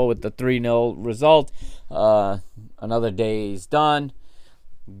comfortable with the 3-0 result. Another day is done.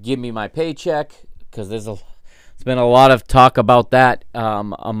 Give me my paycheck, because there's been a lot of talk about that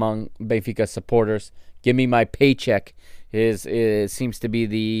among Benfica supporters. Give me my paycheck seems to be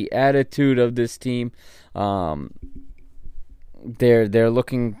the attitude of this team. They're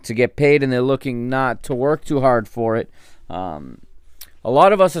looking to get paid, and they're looking not to work too hard for it. A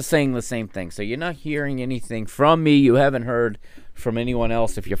lot of us are saying the same thing, so you're not hearing anything from me. You haven't heard from anyone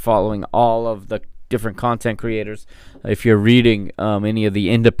else if you're following all of the different content creators. If you're reading any of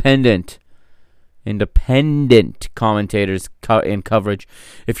the independent commentators in coverage.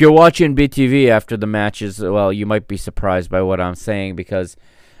 If you're watching BTV after the matches, well, you might be surprised by what I'm saying because...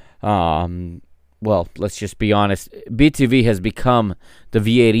 well, let's just be honest. BTV has become the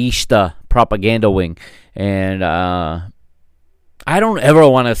Vieirista propaganda wing. And I don't ever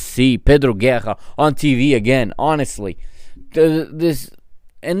want to see Pedro Guerra on TV again, honestly.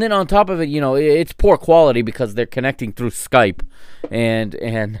 and then on top of it, it's poor quality because they're connecting through Skype, and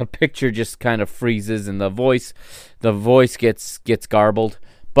the picture just kind of freezes, and the voice gets garbled.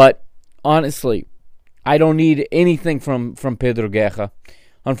 But honestly, I don't need anything from Pedro Guerra.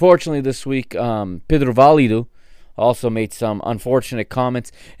 Unfortunately, this week, Pedro Valido also made some unfortunate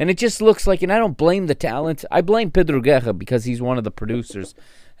comments, and it just looks like, and I don't blame the talent, I blame Pedro Guerra because he's one of the producers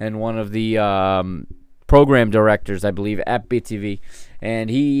and one of the program directors, I believe, at BTV, and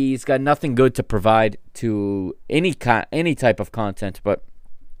he's got nothing good to provide to any type of content. But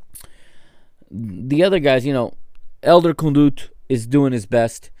the other guys, Elder Kundut is doing his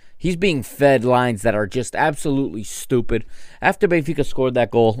best. He's being fed lines that are just absolutely stupid. After Benfica scored that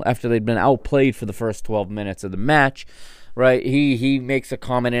goal, after they'd been outplayed for the first 12 minutes of the match, right, he makes a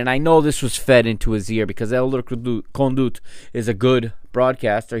comment, and I know this was fed into his ear because Elder Kundut is a good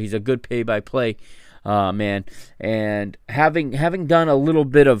broadcaster. He's a good play-by-play man. And having done a little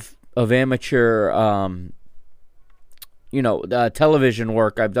bit of amateur, television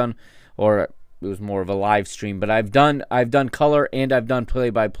work, it was more of a live stream, but I've done color and I've done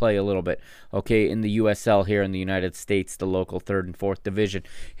play-by-play a little bit, okay, in the USL here in the United States, the local 3rd and 4th division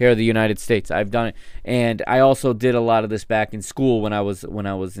here in the United States. I've done it, and I also did a lot of this back in school. When I was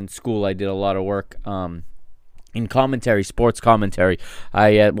in school, I did a lot of work in commentary, sports commentary.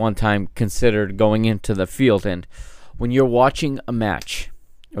 I at one time considered going into the field, and when you're watching a match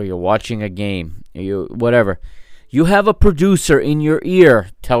or you're watching a game, you have a producer in your ear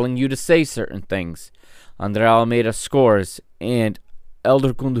telling you to say certain things. Andre Almeida scores, and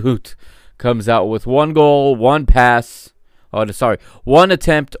Elder Kundut comes out with 1 goal, 1 pass. 1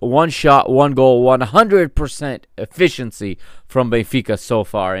 attempt, 1 shot, 1 goal, 100% efficiency from Benfica so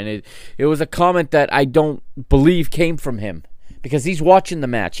far. And it was a comment that I don't believe came from him, because he's watching the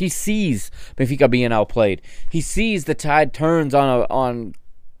match. He sees Benfica being outplayed. He sees the tide turns on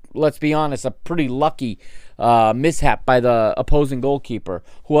let's be honest, a pretty lucky mishap by the opposing goalkeeper,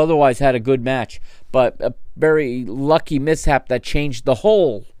 who otherwise had a good match, but a very lucky mishap that changed the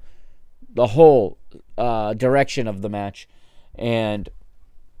whole direction of the match. And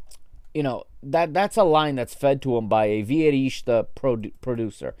that's a line that's fed to him by a Vieirista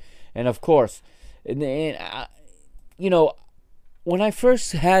producer. And of course, when I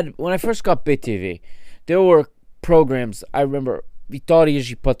first got BTV, there were programs. I remember Vitória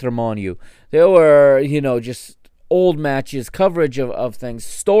de Patrimônio. There were, just old matches, coverage of things,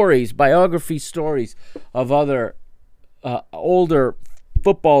 stories, biography stories of other older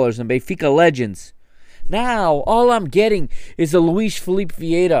footballers and Benfica legends. Now, all I'm getting is a Luis Felipe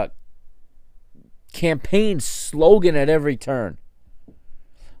Vieira campaign slogan at every turn.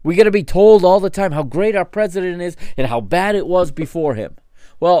 We got to be told all the time how great our president is and how bad it was before him.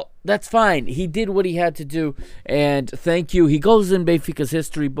 Well, that's fine. He did what he had to do, and thank you. He goes in Benfica's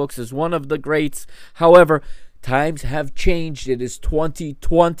history books as one of the greats. However, times have changed. It is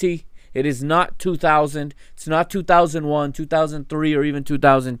 2020. It is not 2000. It's not 2001, 2003, or even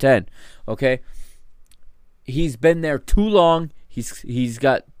 2010. Okay? He's been there too long. He's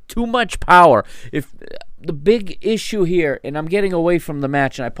got too much power. If the big issue here, and I'm getting away from the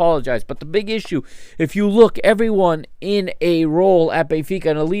match, and I apologize, but the big issue, if you look, everyone in a role at Benfica,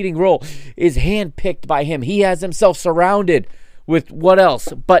 in a leading role, is handpicked by him. He has himself surrounded with what else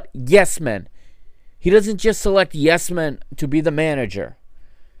but yes men. He doesn't just select yes men to be the manager.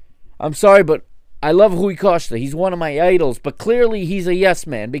 I'm sorry, but I love Rui Costa. He's one of my idols, but clearly he's a yes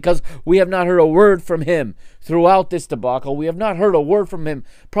man, because we have not heard a word from him throughout this debacle. We have not heard a word from him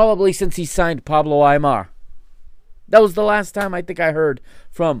probably since he signed Pablo Aimar. That was the last time I think I heard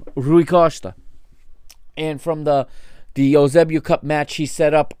from Rui Costa. And from the Eusebio Cup match he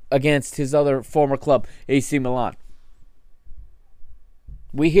set up against his other former club, AC Milan.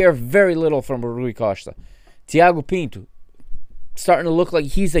 We hear very little from Rui Costa. Thiago Pinto, starting to look like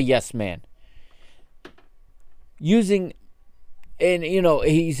he's a yes man. He's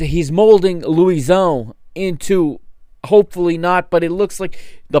molding Luizão into, hopefully not, but it looks like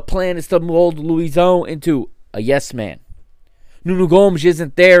the plan is to mold Luizão into a yes man. Nuno Gomes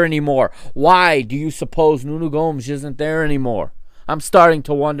isn't there anymore. Why do you suppose Nuno Gomes isn't there anymore? I'm starting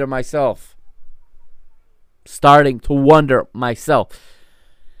to wonder myself.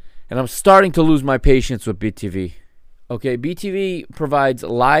 And I'm starting to lose my patience with BTV. Okay, BTV provides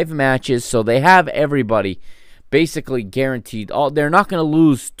live matches, so they have everybody basically guaranteed. They're not going to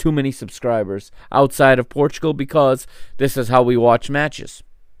lose too many subscribers outside of Portugal, because this is how we watch matches.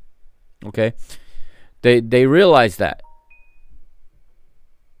 Okay? They realize that.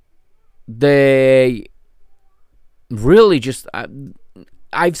 They really just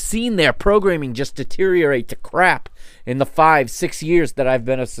I've seen their programming just deteriorate to crap in the 5-6 years that I've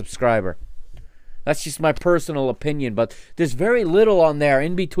been a subscriber. That's just my personal opinion, but there's very little on there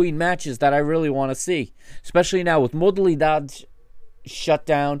in between matches that I really want to see. Especially now with Modalidad shut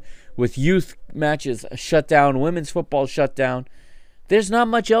down, with youth matches shut down, women's football shut down. There's not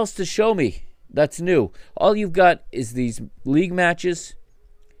much else to show me that's new. All you've got is these league matches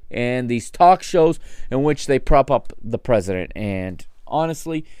and these talk shows in which they prop up the president. And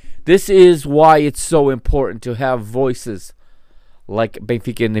honestly, this is why it's so important to have voices like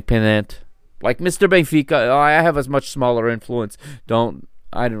Benfica Independent, like Mr. Benfica. I have a much smaller influence.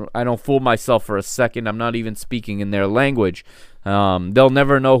 I don't fool myself for a second. I'm not even speaking in their language. They'll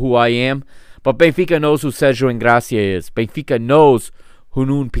never know who I am. But Benfica knows who Sergio Engracia is. Benfica knows who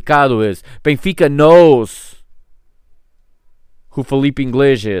Nuno Picado is. Benfica knows who Felipe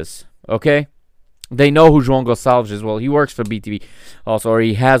Inglês is. Okay? They know who João Gonçalves is. Well, he works for BTV also, or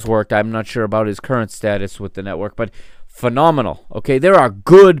he has worked. I'm not sure about his current status with the network, but phenomenal. Okay? There are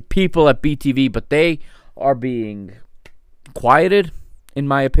good people at BTV, but they are being quieted, in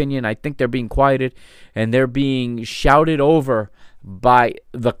my opinion. I think they're being quieted, and they're being shouted over by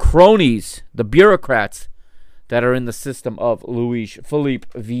the cronies, the bureaucrats that are in the system of Luis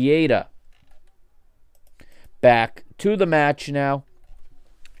Felipe Vieira. Back to the match now,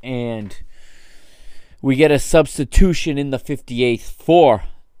 and we get a substitution in the 58th for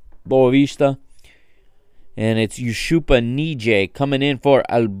Boavista, and it's Yushupa Nije coming in for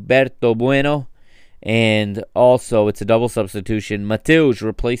Alberto Bueno, and also it's a double substitution. Mateus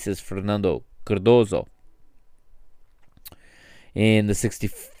replaces Fernando Cardozo. In the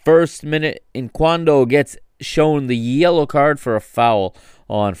 61st minute, Inquando gets shown the yellow card for a foul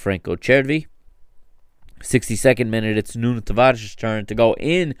on Franco Cervi. 62nd minute, it's Nuno Tavares' turn to go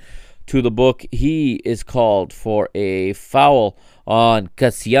in to the book. He is called for a foul on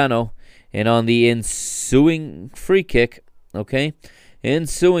Cassiano, and on the ensuing free kick, another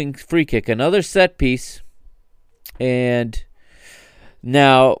set piece. And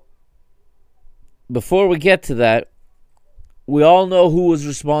now, before we get to that, we all know who was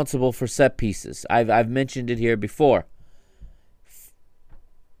responsible for set pieces. I've mentioned it here before.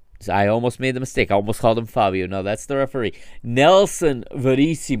 I almost made the mistake. I almost called him Fabio. No, that's the referee. Nelson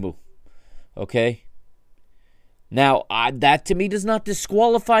Verissimo. Okay? Now, that to me does not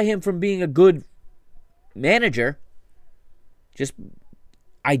disqualify him from being a good manager.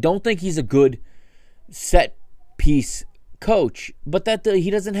 I don't think he's a good set piece coach, but that he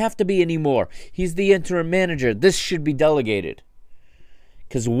doesn't have to be anymore. He's the interim manager. This should be delegated.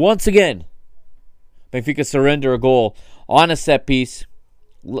 Because once again, Benfica surrender a goal on a set piece,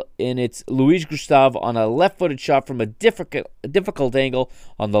 and it's Luis Gustavo on a left-footed shot from a difficult angle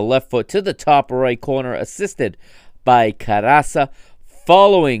on the left foot to the top right corner, assisted by Caraça,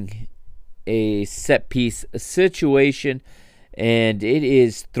 following a set piece situation, and it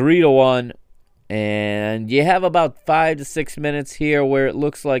is 3-1. And you have about 5 to 6 minutes here where it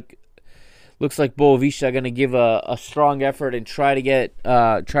looks like Boavista are going to give a strong effort and try to get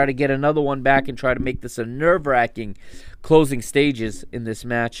another one back and try to make this a nerve-wracking closing stages in this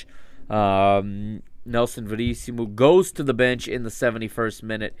match. Nelson Verissimo goes to the bench in the 71st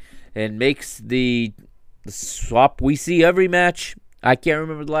minute and makes the swap we see every match. I can't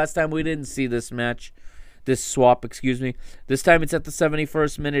remember the last time we didn't see this swap. This time it's at the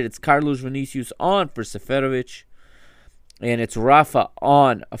 71st minute. It's Carlos Vinicius on for Seferovic, and it's Rafa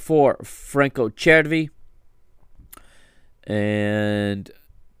on for Franco Cervi. And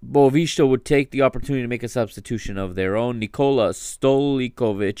Boavista would take the opportunity to make a substitution of their own. Nikola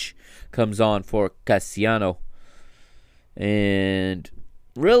Stolikovic comes on for Cassiano. And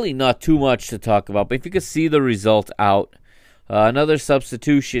really not too much to talk about, but if you could see the result out. Another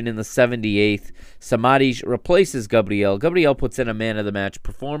substitution in the 78th. Samaris replaces Gabriel. Gabriel puts in a man-of-the-match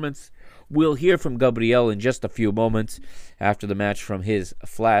performance. We'll hear from Gabriel in just a few moments after the match from his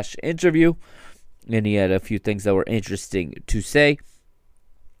flash interview. And he had a few things that were interesting to say.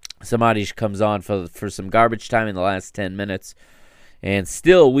 Samaris comes on for some garbage time in the last 10 minutes. And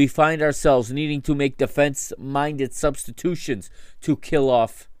still, we find ourselves needing to make defense-minded substitutions to kill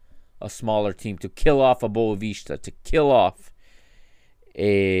off a smaller team, to kill off a Boavista, to kill off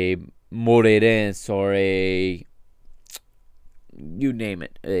a Moreirense or you name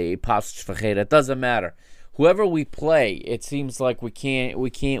it, a Passos Ferreira. It doesn't matter. Whoever we play, it seems like we can't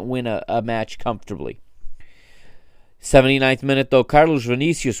win a match comfortably. 79th minute, though, Carlos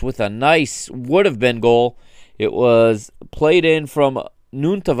Vinicius with a nice would-have-been goal. It was played in from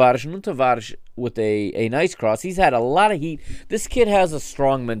Nuno Tavares with a nice cross. He's had a lot of heat. This kid has a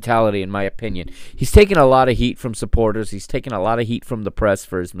strong mentality, in my opinion. He's taken a lot of heat from supporters. He's taken a lot of heat from the press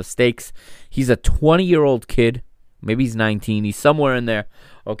for his mistakes. He's a 20-year-old kid. Maybe he's 19. He's somewhere in there.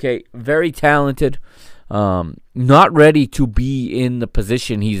 Okay, very talented. Not ready to be in the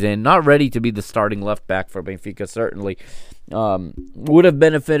position he's in. Not ready to be the starting left back for Benfica, certainly. Would have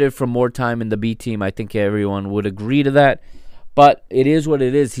benefited from more time in the B team. I think everyone would agree to that. But it is what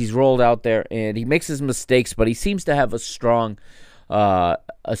it is. He's rolled out there, and he makes his mistakes, but he seems to have a strong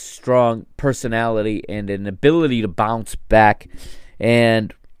personality and an ability to bounce back.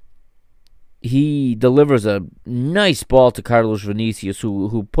 And he delivers a nice ball to Carlos Vinicius,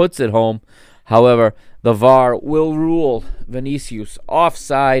 who puts it home. However, the VAR will rule Vinicius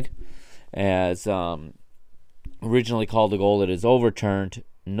offside, as originally called a goal. It is overturned.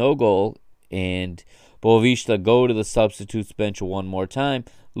 No goal, and Boavista go to the substitutes bench one more time.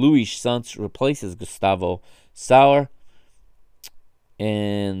 Luis Santos replaces Gustavo Sauer.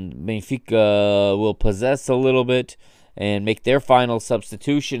 And Benfica will possess a little bit and make their final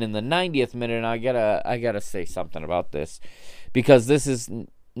substitution in the 90th minute. And I gotta say something about this, because this is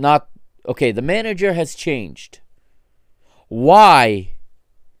not okay. The manager has changed. Why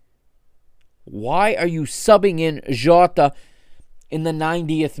are you subbing in Jota in the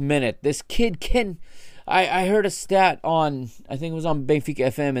 90th minute? This kid can. I heard a stat on, I think it was on Benfica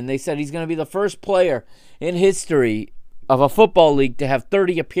FM, and they said he's going to be the first player in history of a football league to have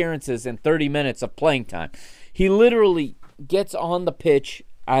 30 appearances and 30 minutes of playing time. He literally gets on the pitch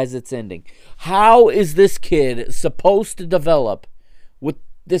as it's ending. How is this kid supposed to develop with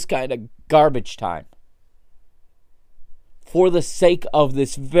this kind of garbage time? For the sake of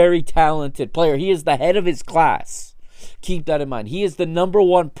this very talented player. He is the head of his class. Keep that in mind. He is the number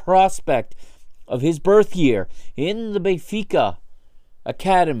one prospect of his birth year in the Benfica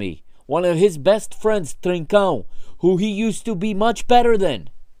Academy. One of his best friends, Trincão, who he used to be much better than,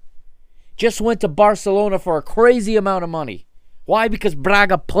 just went to Barcelona for a crazy amount of money. Why? Because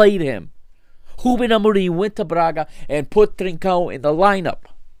Braga played him. Ruben Amorim went to Braga and put Trincão in the lineup.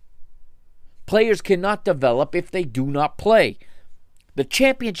 Players cannot develop if they do not play. The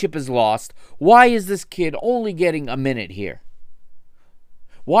championship is lost. Why is this kid only getting a minute here?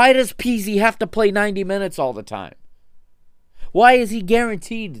 Why does Pizzi have to play 90 minutes all the time? Why is he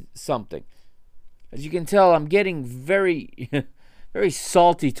guaranteed something? As you can tell, I'm getting very, very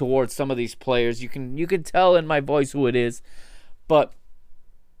salty towards some of these players. You can tell in my voice who it is. But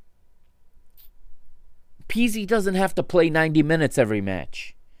Pizzi doesn't have to play 90 minutes every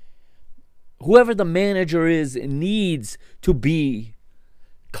match. Whoever the manager is needs to be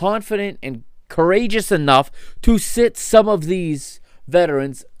confident and courageous enough to sit some of these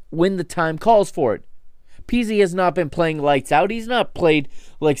veterans when the time calls for it. Pizzi has not been playing lights out. He's not played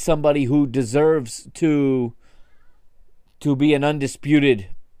like somebody who deserves to be an undisputed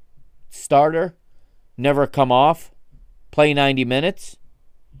starter, never come off, play 90 minutes.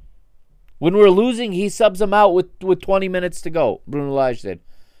 When we're losing, he subs them out with 20 minutes to go. Bruno Lage did.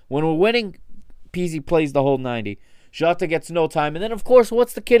 When we're winning, Pizzi plays the whole 90. Jota gets no time. And then, of course,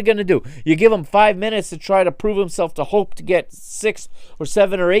 what's the kid going to do? You give him 5 minutes to try to prove himself, to hope to get 6 or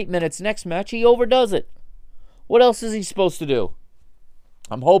 7 or 8 minutes next match. He overdoes it. What else is he supposed to do?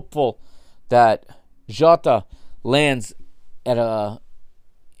 I'm hopeful that Jota lands at a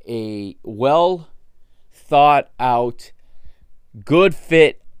well-thought-out,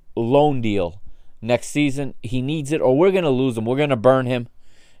 good-fit loan deal next season. He needs it, or we're going to lose him. We're going to burn him.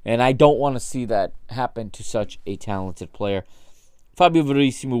 And I don't want to see that happen to such a talented player. Fabio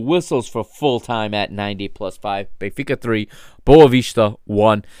Verissimo whistles for full time at 90 plus 5. Benfica 3, Boavista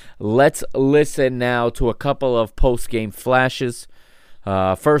 1. Let's listen now to a couple of post-game flashes.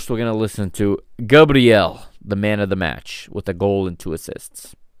 First, we're going to listen to Gabriel, the man of the match, with a goal and 2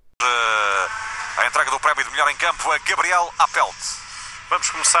 assists. A entrega do prémio de melhor em campo a Gabriel Apelt. Vamos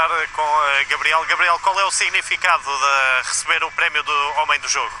começar com Gabriel. Gabriel, qual é o significado de receber o prémio do Homem do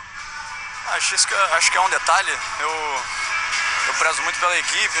Jogo? Acho que é um detalhe. Eu prezo muito pela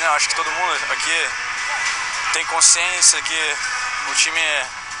equipe, né? Acho que todo mundo aqui tem consciência que o time,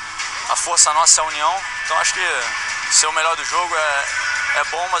 a força nossa é a união. Então acho que ser o melhor do jogo é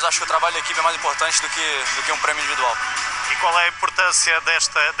bom, mas acho que o trabalho da equipe é mais importante do que um prêmio individual. E qual é a importância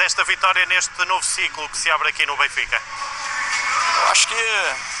desta vitória neste novo ciclo que se abre aqui no Benfica? Eu acho que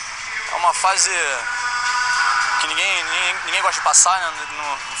é uma fase que ninguém gosta de passar, né,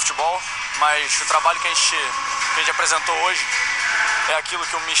 no futebol, mas o trabalho que a gente apresentou hoje é aquilo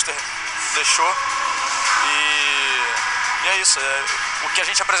que o Mister deixou e é isso. O que a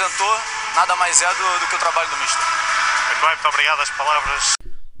gente apresentou nada mais é do que o trabalho do Mister. Muito bem, muito obrigado. As palavras.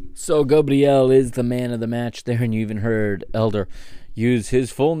 So Gabriel is the man of the match there, and you even heard Elder use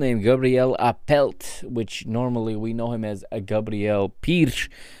his full name, Gabriel Apelt, which normally we know him as Gabriel Pires,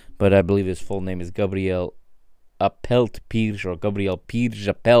 but I believe his full name is Gabriel Apelt Pires or Gabriel Pires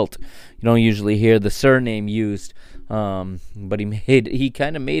Apelt. You don't usually hear the surname used, but he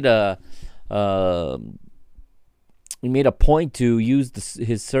kind of made a point to use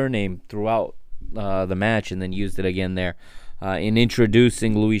his surname throughout the match, and then used it again there in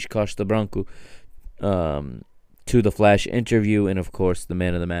introducing Luis Costa Branco to the Flash interview, and of course the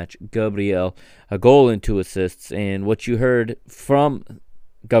man of the match, Gabriel, a goal and 2 assists. And what you heard from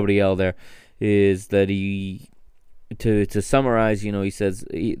Gabriel there is that to summarize, he says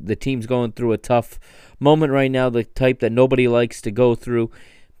the team's going through a tough moment right now, the type that nobody likes to go through,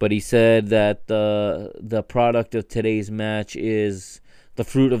 but he said that the product of today's match is the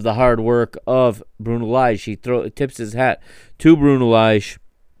fruit of the hard work of Bruno Lage. He tips his hat to Bruno Lage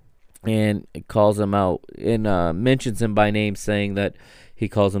and calls him out and mentions him by name, saying that he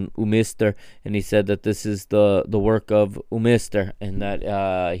calls him Umister, and he said that this is the work of Umister, and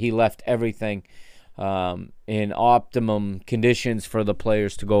that he left everything in optimum conditions for the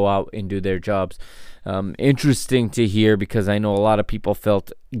players to go out and do their jobs. Interesting to hear, because I know a lot of people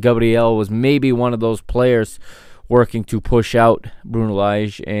felt Gabriel was maybe one of those players working to push out Bruno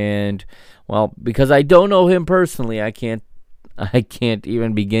Lage, and well, because I don't know him personally, I can't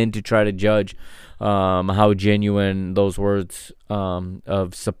even begin to try to judge how genuine those words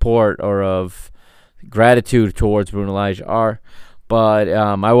of support or of gratitude towards Bruno Lage are. But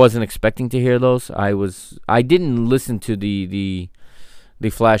I wasn't expecting to hear those. I didn't listen to the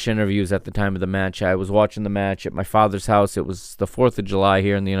Flash interviews at the time of the match. I was watching the match at my father's house. It was the 4th of July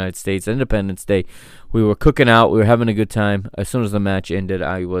here in the United States, Independence Day. We were cooking out. We were having a good time. As soon as the match ended,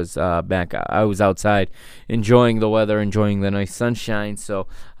 I was back. I was outside enjoying the weather, enjoying the nice sunshine. So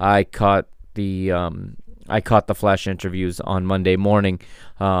I caught the Flash interviews on Monday morning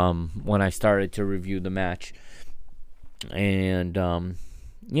when I started to review the match. And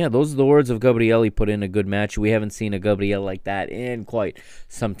yeah, those are the words of Gabriel. He put in a good match. We haven't seen a Gabriel like that in quite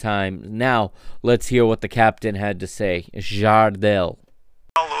some time. Now, let's hear what the captain had to say. Jardel.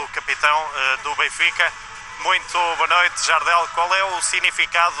 O capitão do Benfica. Muito boa noite, Jardel. Qual é o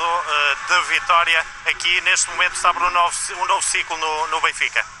significado da vitória aqui? Neste momento se abre um novo ciclo no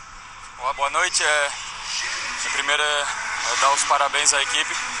Benfica. Olá, boa noite. Primeiro, dar os parabéns à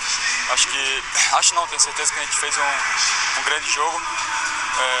equipe. Tenho certeza que a gente fez um grande jogo.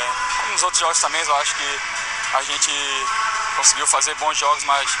 Nos outros jogos também, eu acho que a gente conseguiu fazer bons jogos,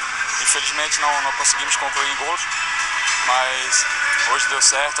 mas infelizmente não conseguimos concluir em gols. Mas hoje deu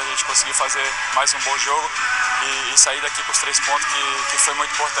certo, a gente conseguiu fazer mais um bom jogo e sair daqui com os 3 pontos, que foi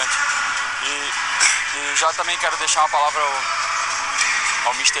muito importante. E já também quero deixar uma palavra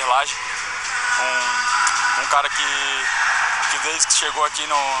ao Mr. Lage, um cara que desde que chegou aqui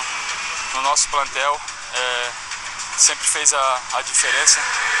no nosso plantel sempre fez a diferença.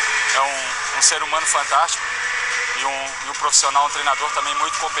 É um ser humano fantástico e um profissional, um treinador também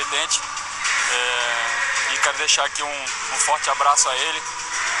muito competente. E quero deixar aqui um forte abraço a ele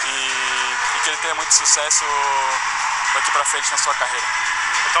e que ele tenha muito sucesso daqui para frente na sua carreira.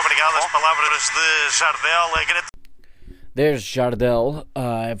 Muito obrigado. As palavras de Jardel. There's Jardel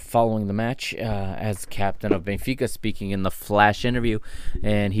following the match as captain of Benfica, speaking in the Flash interview,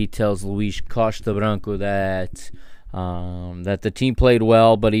 and he tells Luis Costa Branco that the team played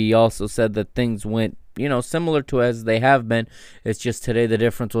well, but he also said that things went, similar to as they have been. It's just today the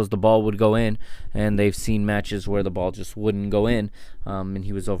difference was the ball would go in, and they've seen matches where the ball just wouldn't go in, and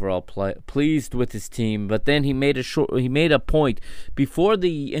he was overall pleased with his team. But then he made a point before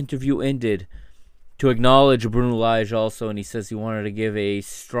the interview ended to acknowledge Bruno Lage also, and he says he wanted to give a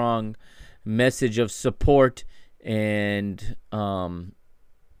strong message of support and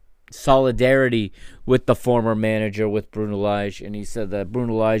solidarity with the former manager, with Bruno Lage. And he said that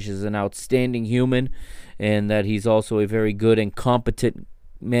Bruno Lage is an outstanding human and that he's also a very good and competent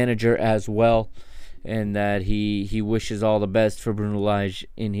manager as well, and that he wishes all the best for Bruno Lage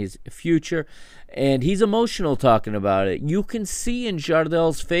in his future. And he's emotional talking about it. You can see in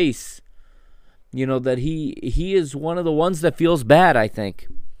Jardel's face that he is one of the ones that feels bad, I think.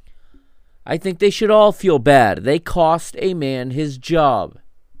 I think they should all feel bad. They cost a man his job.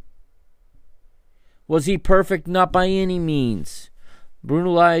 Was he perfect? Not by any means.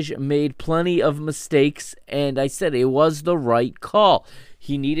 Bruno Lage made plenty of mistakes, and I said it was the right call.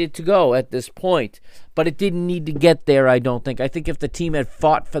 He needed to go at this point, but it didn't need to get there, I don't think. I think if the team had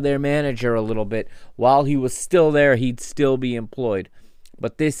fought for their manager a little bit while he was still there, he'd still be employed.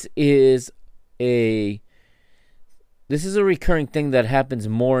 But this is This is a recurring thing that happens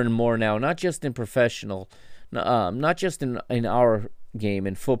more and more now, not just in professional, not just in our game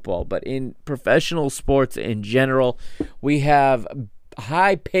in football, but in professional sports in general. We have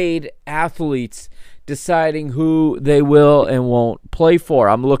high-paid athletes deciding who they will and won't play for.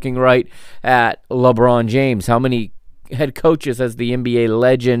 I'm looking right at LeBron James. How many head coaches has the NBA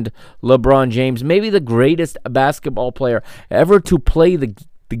legend LeBron James, maybe the greatest basketball player ever to play the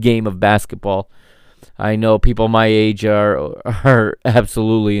game of basketball? I know people my age are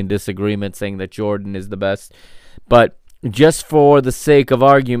absolutely in disagreement, saying that Jordan is the best. But just for the sake of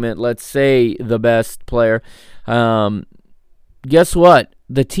argument, let's say the best player. Guess what?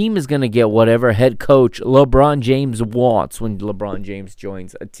 The team is going to get whatever head coach LeBron James wants when LeBron James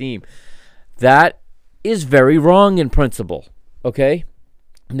joins a team. That is very wrong in principle, okay?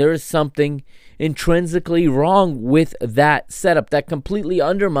 There is something intrinsically wrong with that setup that completely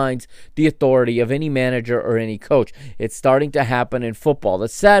undermines the authority of any manager or any coach. It's starting to happen in football. The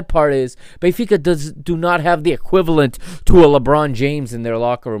sad part is Benfica do not have the equivalent to a LeBron James in their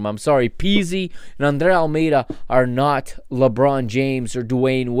locker room. I'm sorry, Pizzi and André Almeida are not LeBron James or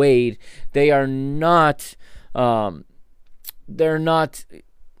Dwayne Wade. They are not.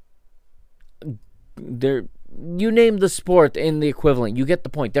 You name the sport in the equivalent. You get the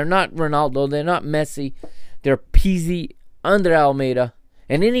point. They're not Ronaldo. They're not Messi. They're Pizzi, André Almeida,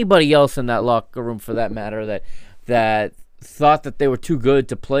 and anybody else in that locker room, for that matter, that thought that they were too good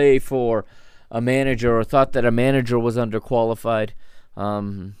to play for a manager or thought that a manager was underqualified.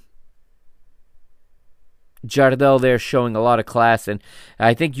 Jardel there showing a lot of class, and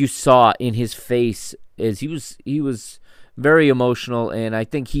I think you saw in his face as he was very emotional, and I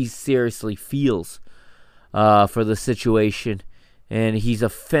think he seriously feels for the situation, and he's a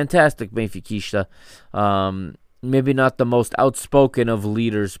fantastic Benfiquista. Maybe not the most outspoken of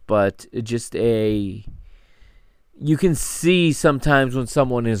leaders, but just you can see sometimes when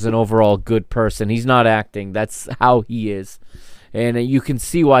someone is an overall good person. He's not acting. That's how he is. And you can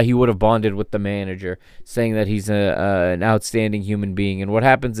see why he would have bonded with the manager, saying that he's an outstanding human being. And what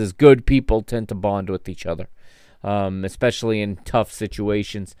happens is good people tend to bond with each other, especially in tough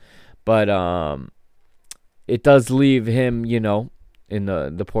situations. But it does leave him, in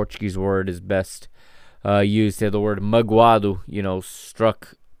the Portuguese word is best used here, the word magoado,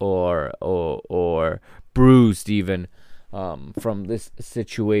 struck or bruised even from this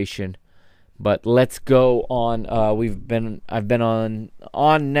situation. But let's go on. I've been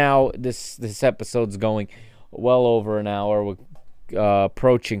on now. This episode's going well over an hour. We're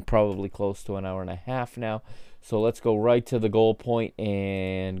approaching probably close to an hour and a half now. So let's go right to the goal point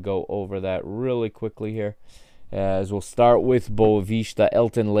and go over that really quickly here. As we'll start with Boavista,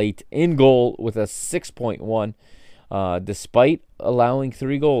 Elton Leite in goal with a 6.1. Despite allowing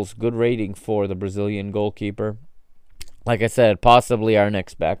 3 goals. Good rating for the Brazilian goalkeeper. Like I said, possibly our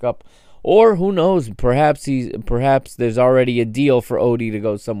next backup. Or who knows, perhaps there's already a deal for Odie to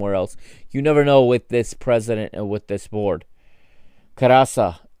go somewhere else. You never know with this president and with this board.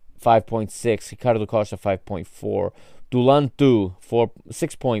 Caraça, 5.6. Ricardo Costa, 5.4. Dulantu,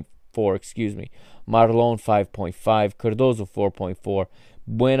 6.4, excuse me. Marlon, 5.5. Cardozo, 4.4.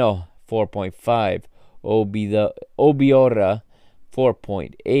 Bueno, 4.5. Obiora,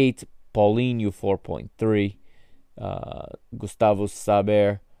 4.8. Paulinho, 4.3. Gustavo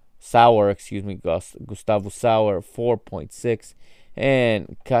Sauer, Gustavo Sauer, 4.6.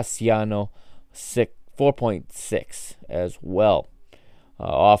 And Cassiano, 4.6 as well.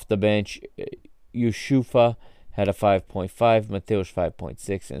 Off the bench, Yusufa had a 5.5, Mateus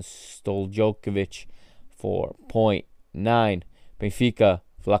 5.6, and Stoljkovic 4.9. Benfica,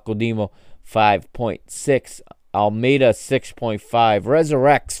 Flacodimo 5.6, Almeida 6.5,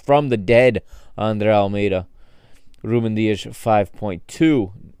 resurrects from the dead André Almeida. Ruben Dias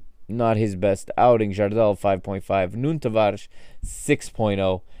 5.2, not his best outing. Jardel 5.5, Nuno Tavares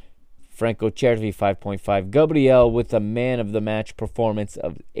 6.0, Franco Cervi 5.5, Gabriel with a man of the match performance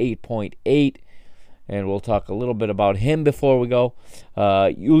of 8.8. And we'll talk a little bit about him before we go.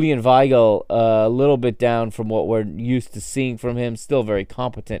 Julian Weigl, a little bit down from what we're used to seeing from him. Still very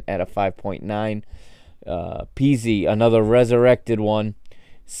competent at a 5.9. Pizzi, another resurrected one,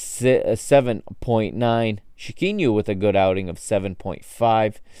 7.9. Chiquinho with a good outing of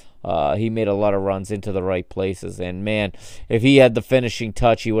 7.5. He made a lot of runs into the right places. And, man, if he had the finishing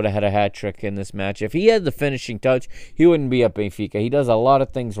touch, he would have had a hat trick in this match. If he had the finishing touch, he wouldn't be at Benfica. He does a lot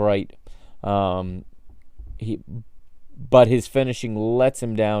of things right. But his finishing lets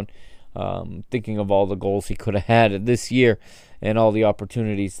him down. Thinking of all the goals he could have had this year and all the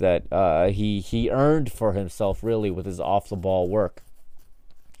opportunities that he earned for himself, really, with his off-the-ball work.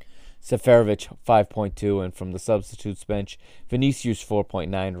 Seferovic 5.2, and from the substitutes bench, Vinicius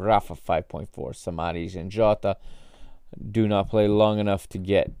 4.9, Rafa 5.4, Samaris and Jota do not play long enough to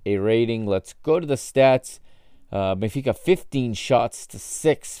get a rating. Let's go to the stats. Benfica 15 shots to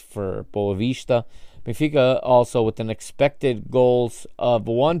 6 for Boavista. Benfica also with an expected goals of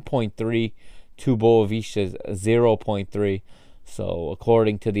 1.3 to Boavista's 0.3. So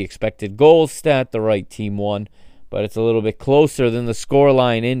according to the expected goals stat, the right team won, but it's a little bit closer than the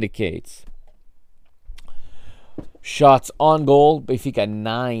scoreline indicates. Shots on goal, Benfica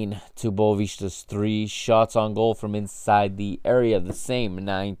 9 to Boavista's 3. Shots on goal from inside the area, the same,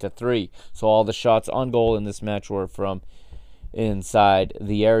 9 to 3. So all the shots on goal in this match were from inside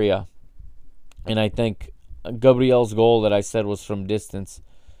the area. And I think Gabriel's goal that I said was from distance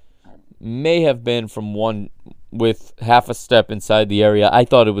may have been from one with half a step inside the area. I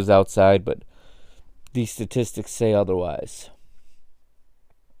thought it was outside, but the statistics say otherwise.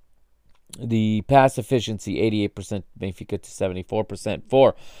 The pass efficiency, 88% Benfica to 74%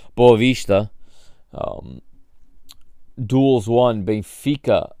 for Boavista. Duels won,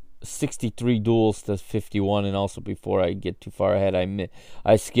 Benfica 63 duels to 51. And also, before I get too far ahead,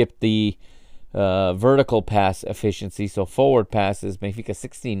 I skipped the vertical pass efficiency. So forward passes, Benfica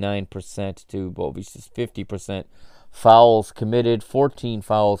 69% to Boavista's 50%. Fouls committed, 14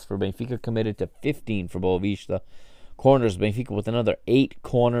 fouls for Benfica, committed to 15 for Boavista. Corners, Benfica with another 8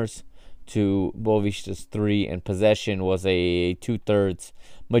 corners to Boavista's 3, and possession was a 2/3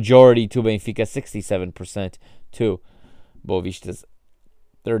 majority to Benfica, 67% to Boavista's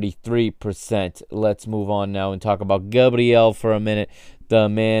 33%. Let's move on now and talk about Gabriel for a minute, the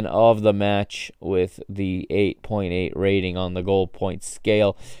man of the match with the 8.8 rating on the goal point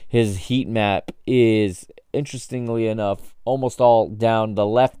scale. His heat map is, interestingly enough, almost all down the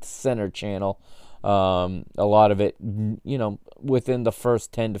left center channel. A lot of it, within the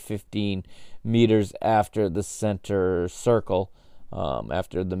first 10 to 15 meters after the center circle,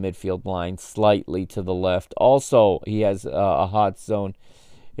 after the midfield line, slightly to the left. Also, he has a hot zone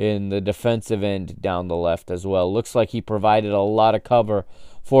in the defensive end down the left as well. Looks like he provided a lot of cover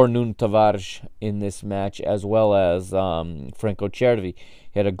for Nuno Tavares in this match, as well as Franco Cervi.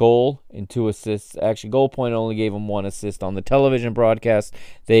 He had a goal and 2 assists. Actually, Goal Point only gave him 1 assist. On the television broadcast,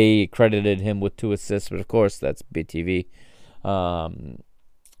 they credited him with 2 assists, but of course, that's BTV.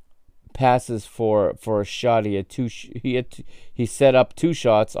 Passes for a shot. He set up 2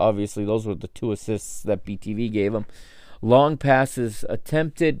 shots. Obviously, those were the 2 assists that BTV gave him. Long passes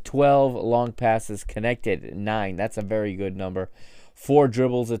attempted, 12. Long passes connected, 9. That's a very good number. 4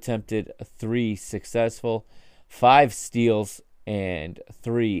 dribbles attempted, 3 successful. 5 steals and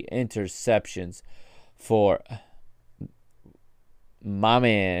 3 interceptions for my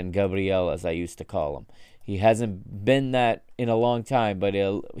man Gabriel, as I used to call him. He hasn't been that in a long time, but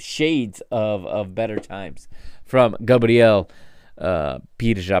shades of better times from Gabriel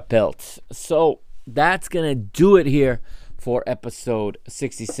Pirjapelt. So that's going to do it here for episode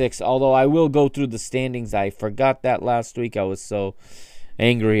 66. Although I will go through the standings. I forgot that last week. I was so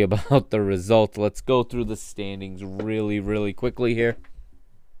angry about the result. Let's go through the standings really, really quickly here.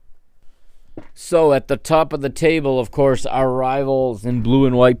 So at the top of the table, of course, our rivals in blue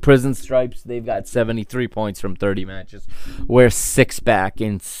and white Prison Stripes, they've got 73 points from 30 matches. We're 6 back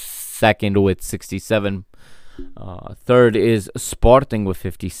in second with 67. Third is Sporting with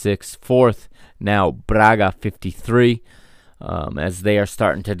 56. Fourth, now Braga, 53. As they are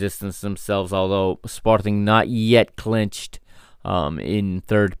starting to distance themselves, although Sporting not yet clinched in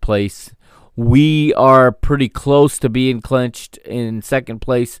third place. We are pretty close to being clinched in second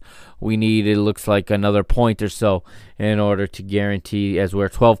place. We need, it looks like, another point or so in order to guarantee, as we're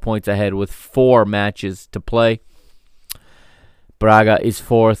 12 points ahead with 4 matches to play. Braga is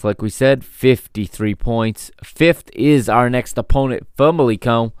fourth, like we said, 53 points. Fifth is our next opponent,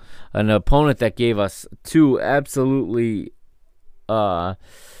 Famalicão, an opponent that gave us 2 absolutely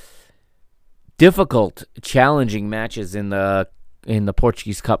difficult, challenging matches in the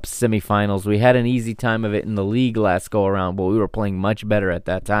Portuguese Cup semifinals. We had an easy time of it in the league last go around, but we were playing much better at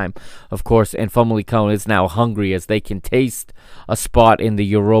that time, of course. And Famalicão is now hungry as they can taste a spot in the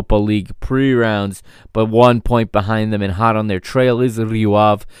Europa League pre-rounds, but 1 point behind them and hot on their trail is Rio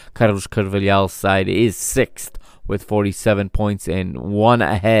Ave. Carlos Carvalhal's side is 6th with 47 points and 1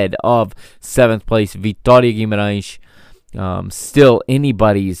 ahead of 7th place Vitória Guimarães. Still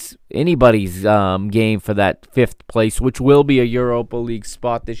anybody's game for that 5th place, which will be a Europa League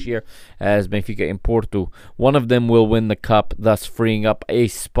spot this year, as Benfica and Porto. One of them will win the cup, thus freeing up a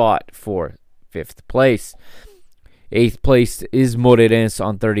spot for 5th place. 8th place is Moreirense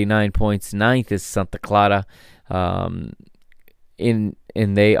on 39 points. 9th is Santa Clara. and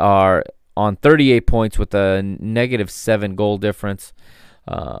they are on 38 points with a -7 goal difference.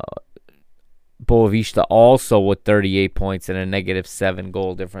 Boavista also with 38 points and a -7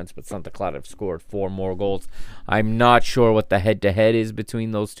 goal difference, but Santa Clara have scored 4 more goals. I'm not sure what the head-to-head is between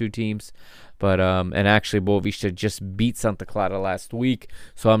those two teams, but and actually Boavista just beat Santa Clara last week,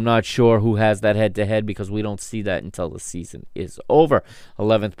 so I'm not sure who has that head-to-head because we don't see that until the season is over.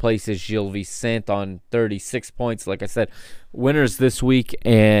 11th place is Gil Vicente on 36 points. Like I said, winners this week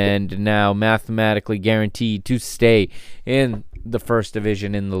and now mathematically guaranteed to stay in the first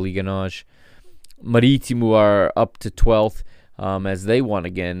division in the Liga NOS. Marítimo are up to 12th as they won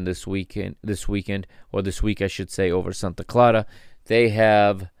again this week, I should say, over Santa Clara. They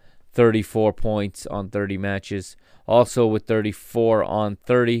have 34 points on 30 matches, also with 34 on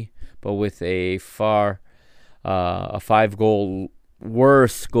 30, but with a 5-goal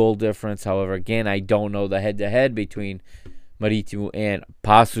worse goal difference. However, again, I don't know the head-to-head between Marítimo and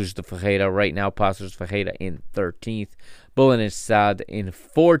Paços de Ferreira. Right now, Paços de Ferreira in 13th. Belenenses SAD in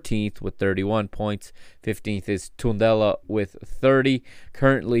 14th with 31 points. 15th is Tondela with 30.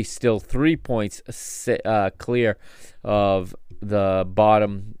 Currently still 3 points clear of the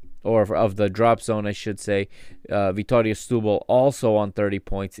bottom, or of the drop zone, I should say. Vitória Setúbal, also on 30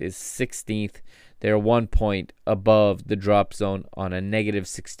 points, is 16th. They're 1 point above the drop zone on a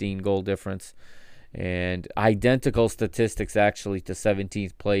 -16 goal difference. And identical statistics, actually, to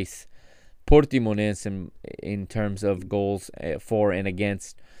 17th place Portimonense in terms of goals for and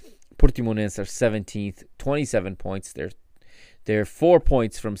against. Portimonense are 17th, 27 points. They're 4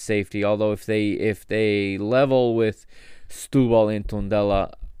 points from safety. Although if they level with Setúbal and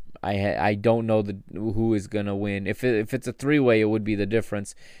Tondela, I don't know who is gonna win. If it's a 3-way, it would be the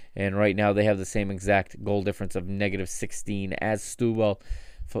difference. And right now they have the same exact goal difference of -16 as Setúbal.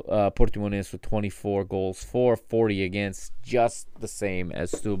 Portimonense with 24 goals for, 40 against, just the same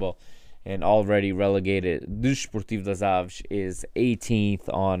as Setúbal. And already relegated, Desportivo das Aves is 18th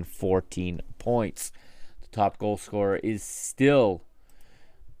on 14 points. The top goal scorer is still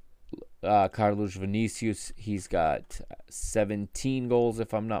Carlos Vinicius. He's got 17 goals,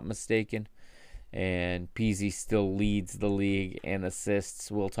 if I'm not mistaken. And Pizzi still leads the league in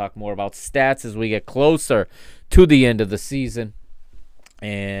assists. We'll talk more about stats as we get closer to the end of the season.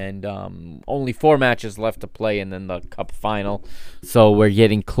 And only 4 matches left to play, and then the cup final. So we're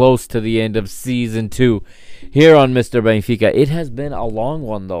getting close to the end of season 2 here on Mr. Benfica. It has been a long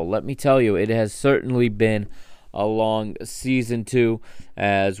one, though. Let me tell you, it has certainly been a long season 2.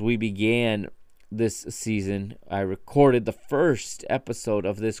 As we began this season, I recorded the first episode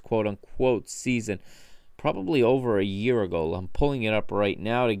of this quote-unquote season probably over a year ago. I'm pulling it up right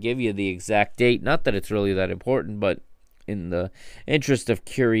now to give you the exact date. Not that it's really that important, but in the interest of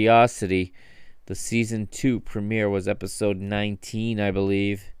curiosity, the season 2 premiere was episode 19, I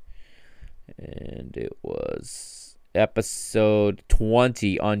believe. And it was episode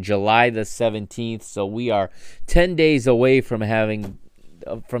 20 on July the 17th. So we are 10 days away from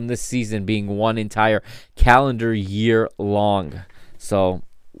from this season being one entire calendar year long. So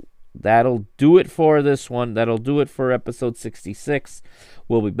that'll do it for this one. That'll do it for episode 66.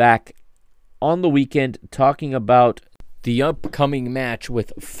 We'll be back on the weekend talking about the upcoming match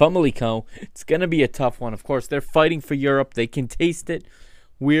with Famalicão. It's going to be a tough one. Of course, they're fighting for Europe. They can taste it.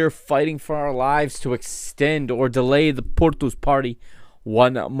 We're fighting for our lives to extend or delay the Porto's party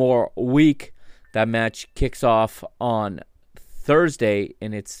one more week. That match kicks off on Thursday,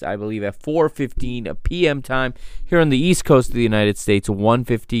 and it's, I believe, at 4:15 p.m. time here on the East Coast of the United States,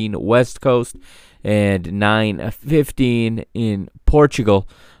 1:15 West Coast, and 9:15 in Portugal.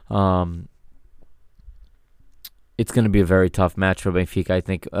 It's going to be a very tough match for Benfica. I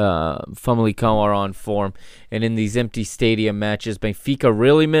think Famalicão are on form, and in these empty stadium matches, Benfica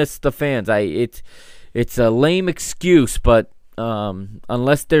really miss the fans. It's a lame excuse, but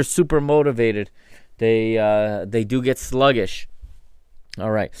unless they're super motivated, they do get sluggish. All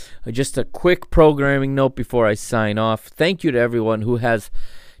right, just a quick programming note before I sign off. Thank you to everyone who has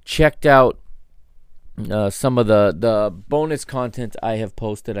checked out some of the bonus content I have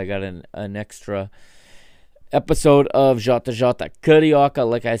posted. I got an extra episode of Jota Jota Carioca.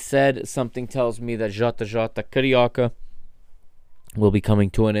 Like I said, something tells me that Jota Jota Carioca will be coming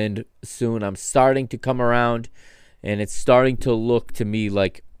to an end soon. I'm starting to come around, and it's starting to look to me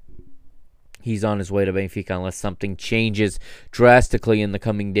like he's on his way to Benfica unless something changes drastically in the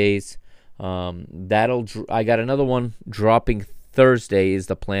coming days. I got another one dropping Thursday is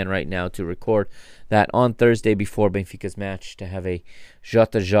the plan right now, to record that on Thursday before Benfica's match, to have a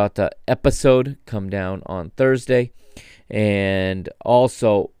Jota Jota episode come down on Thursday. And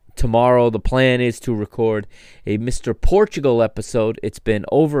also tomorrow the plan is to record a Mr. Portugal episode. It's been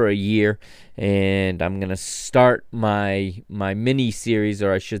over a year, and I'm going to start my mini series,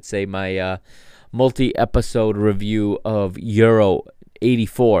 or I should say my multi-episode review of Euro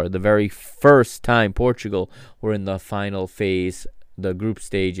 84, the very first time Portugal were in the final phase, the group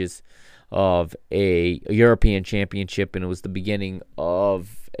stages of a European Championship, and it was the beginning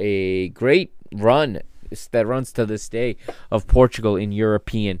of a great run that runs to this day of Portugal in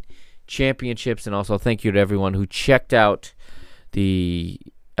European Championships. And also thank you to everyone who checked out the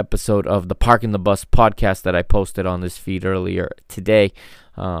episode of the Parking the Bus podcast that I posted on this feed earlier today.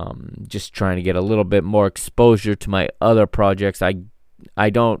 Just trying to get a little bit more exposure to my other projects. I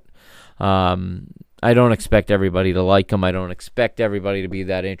don't expect everybody to like them. I don't expect everybody to be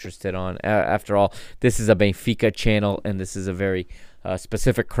that interested on. After all, this is a Benfica channel, and this is a very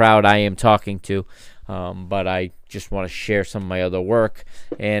specific crowd I am talking to. But I just want to share some of my other work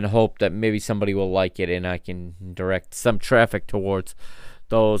and hope that maybe somebody will like it and I can direct some traffic towards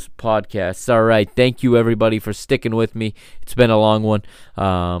those podcasts. All right. Thank you, everybody, for sticking with me. It's been a long one.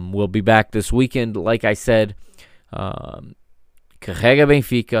 We'll be back this weekend. Like I said, Carrega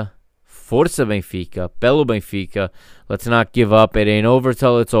Benfica, Força Benfica, Belo Benfica. Let's not give up. It ain't over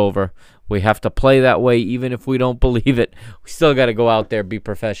till it's over. We have to play that way even if we don't believe it. We still got to go out there, be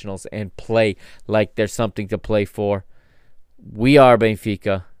professionals, and play like there's something to play for. We are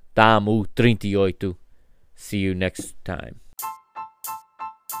Benfica. Tamu 38. See you next time.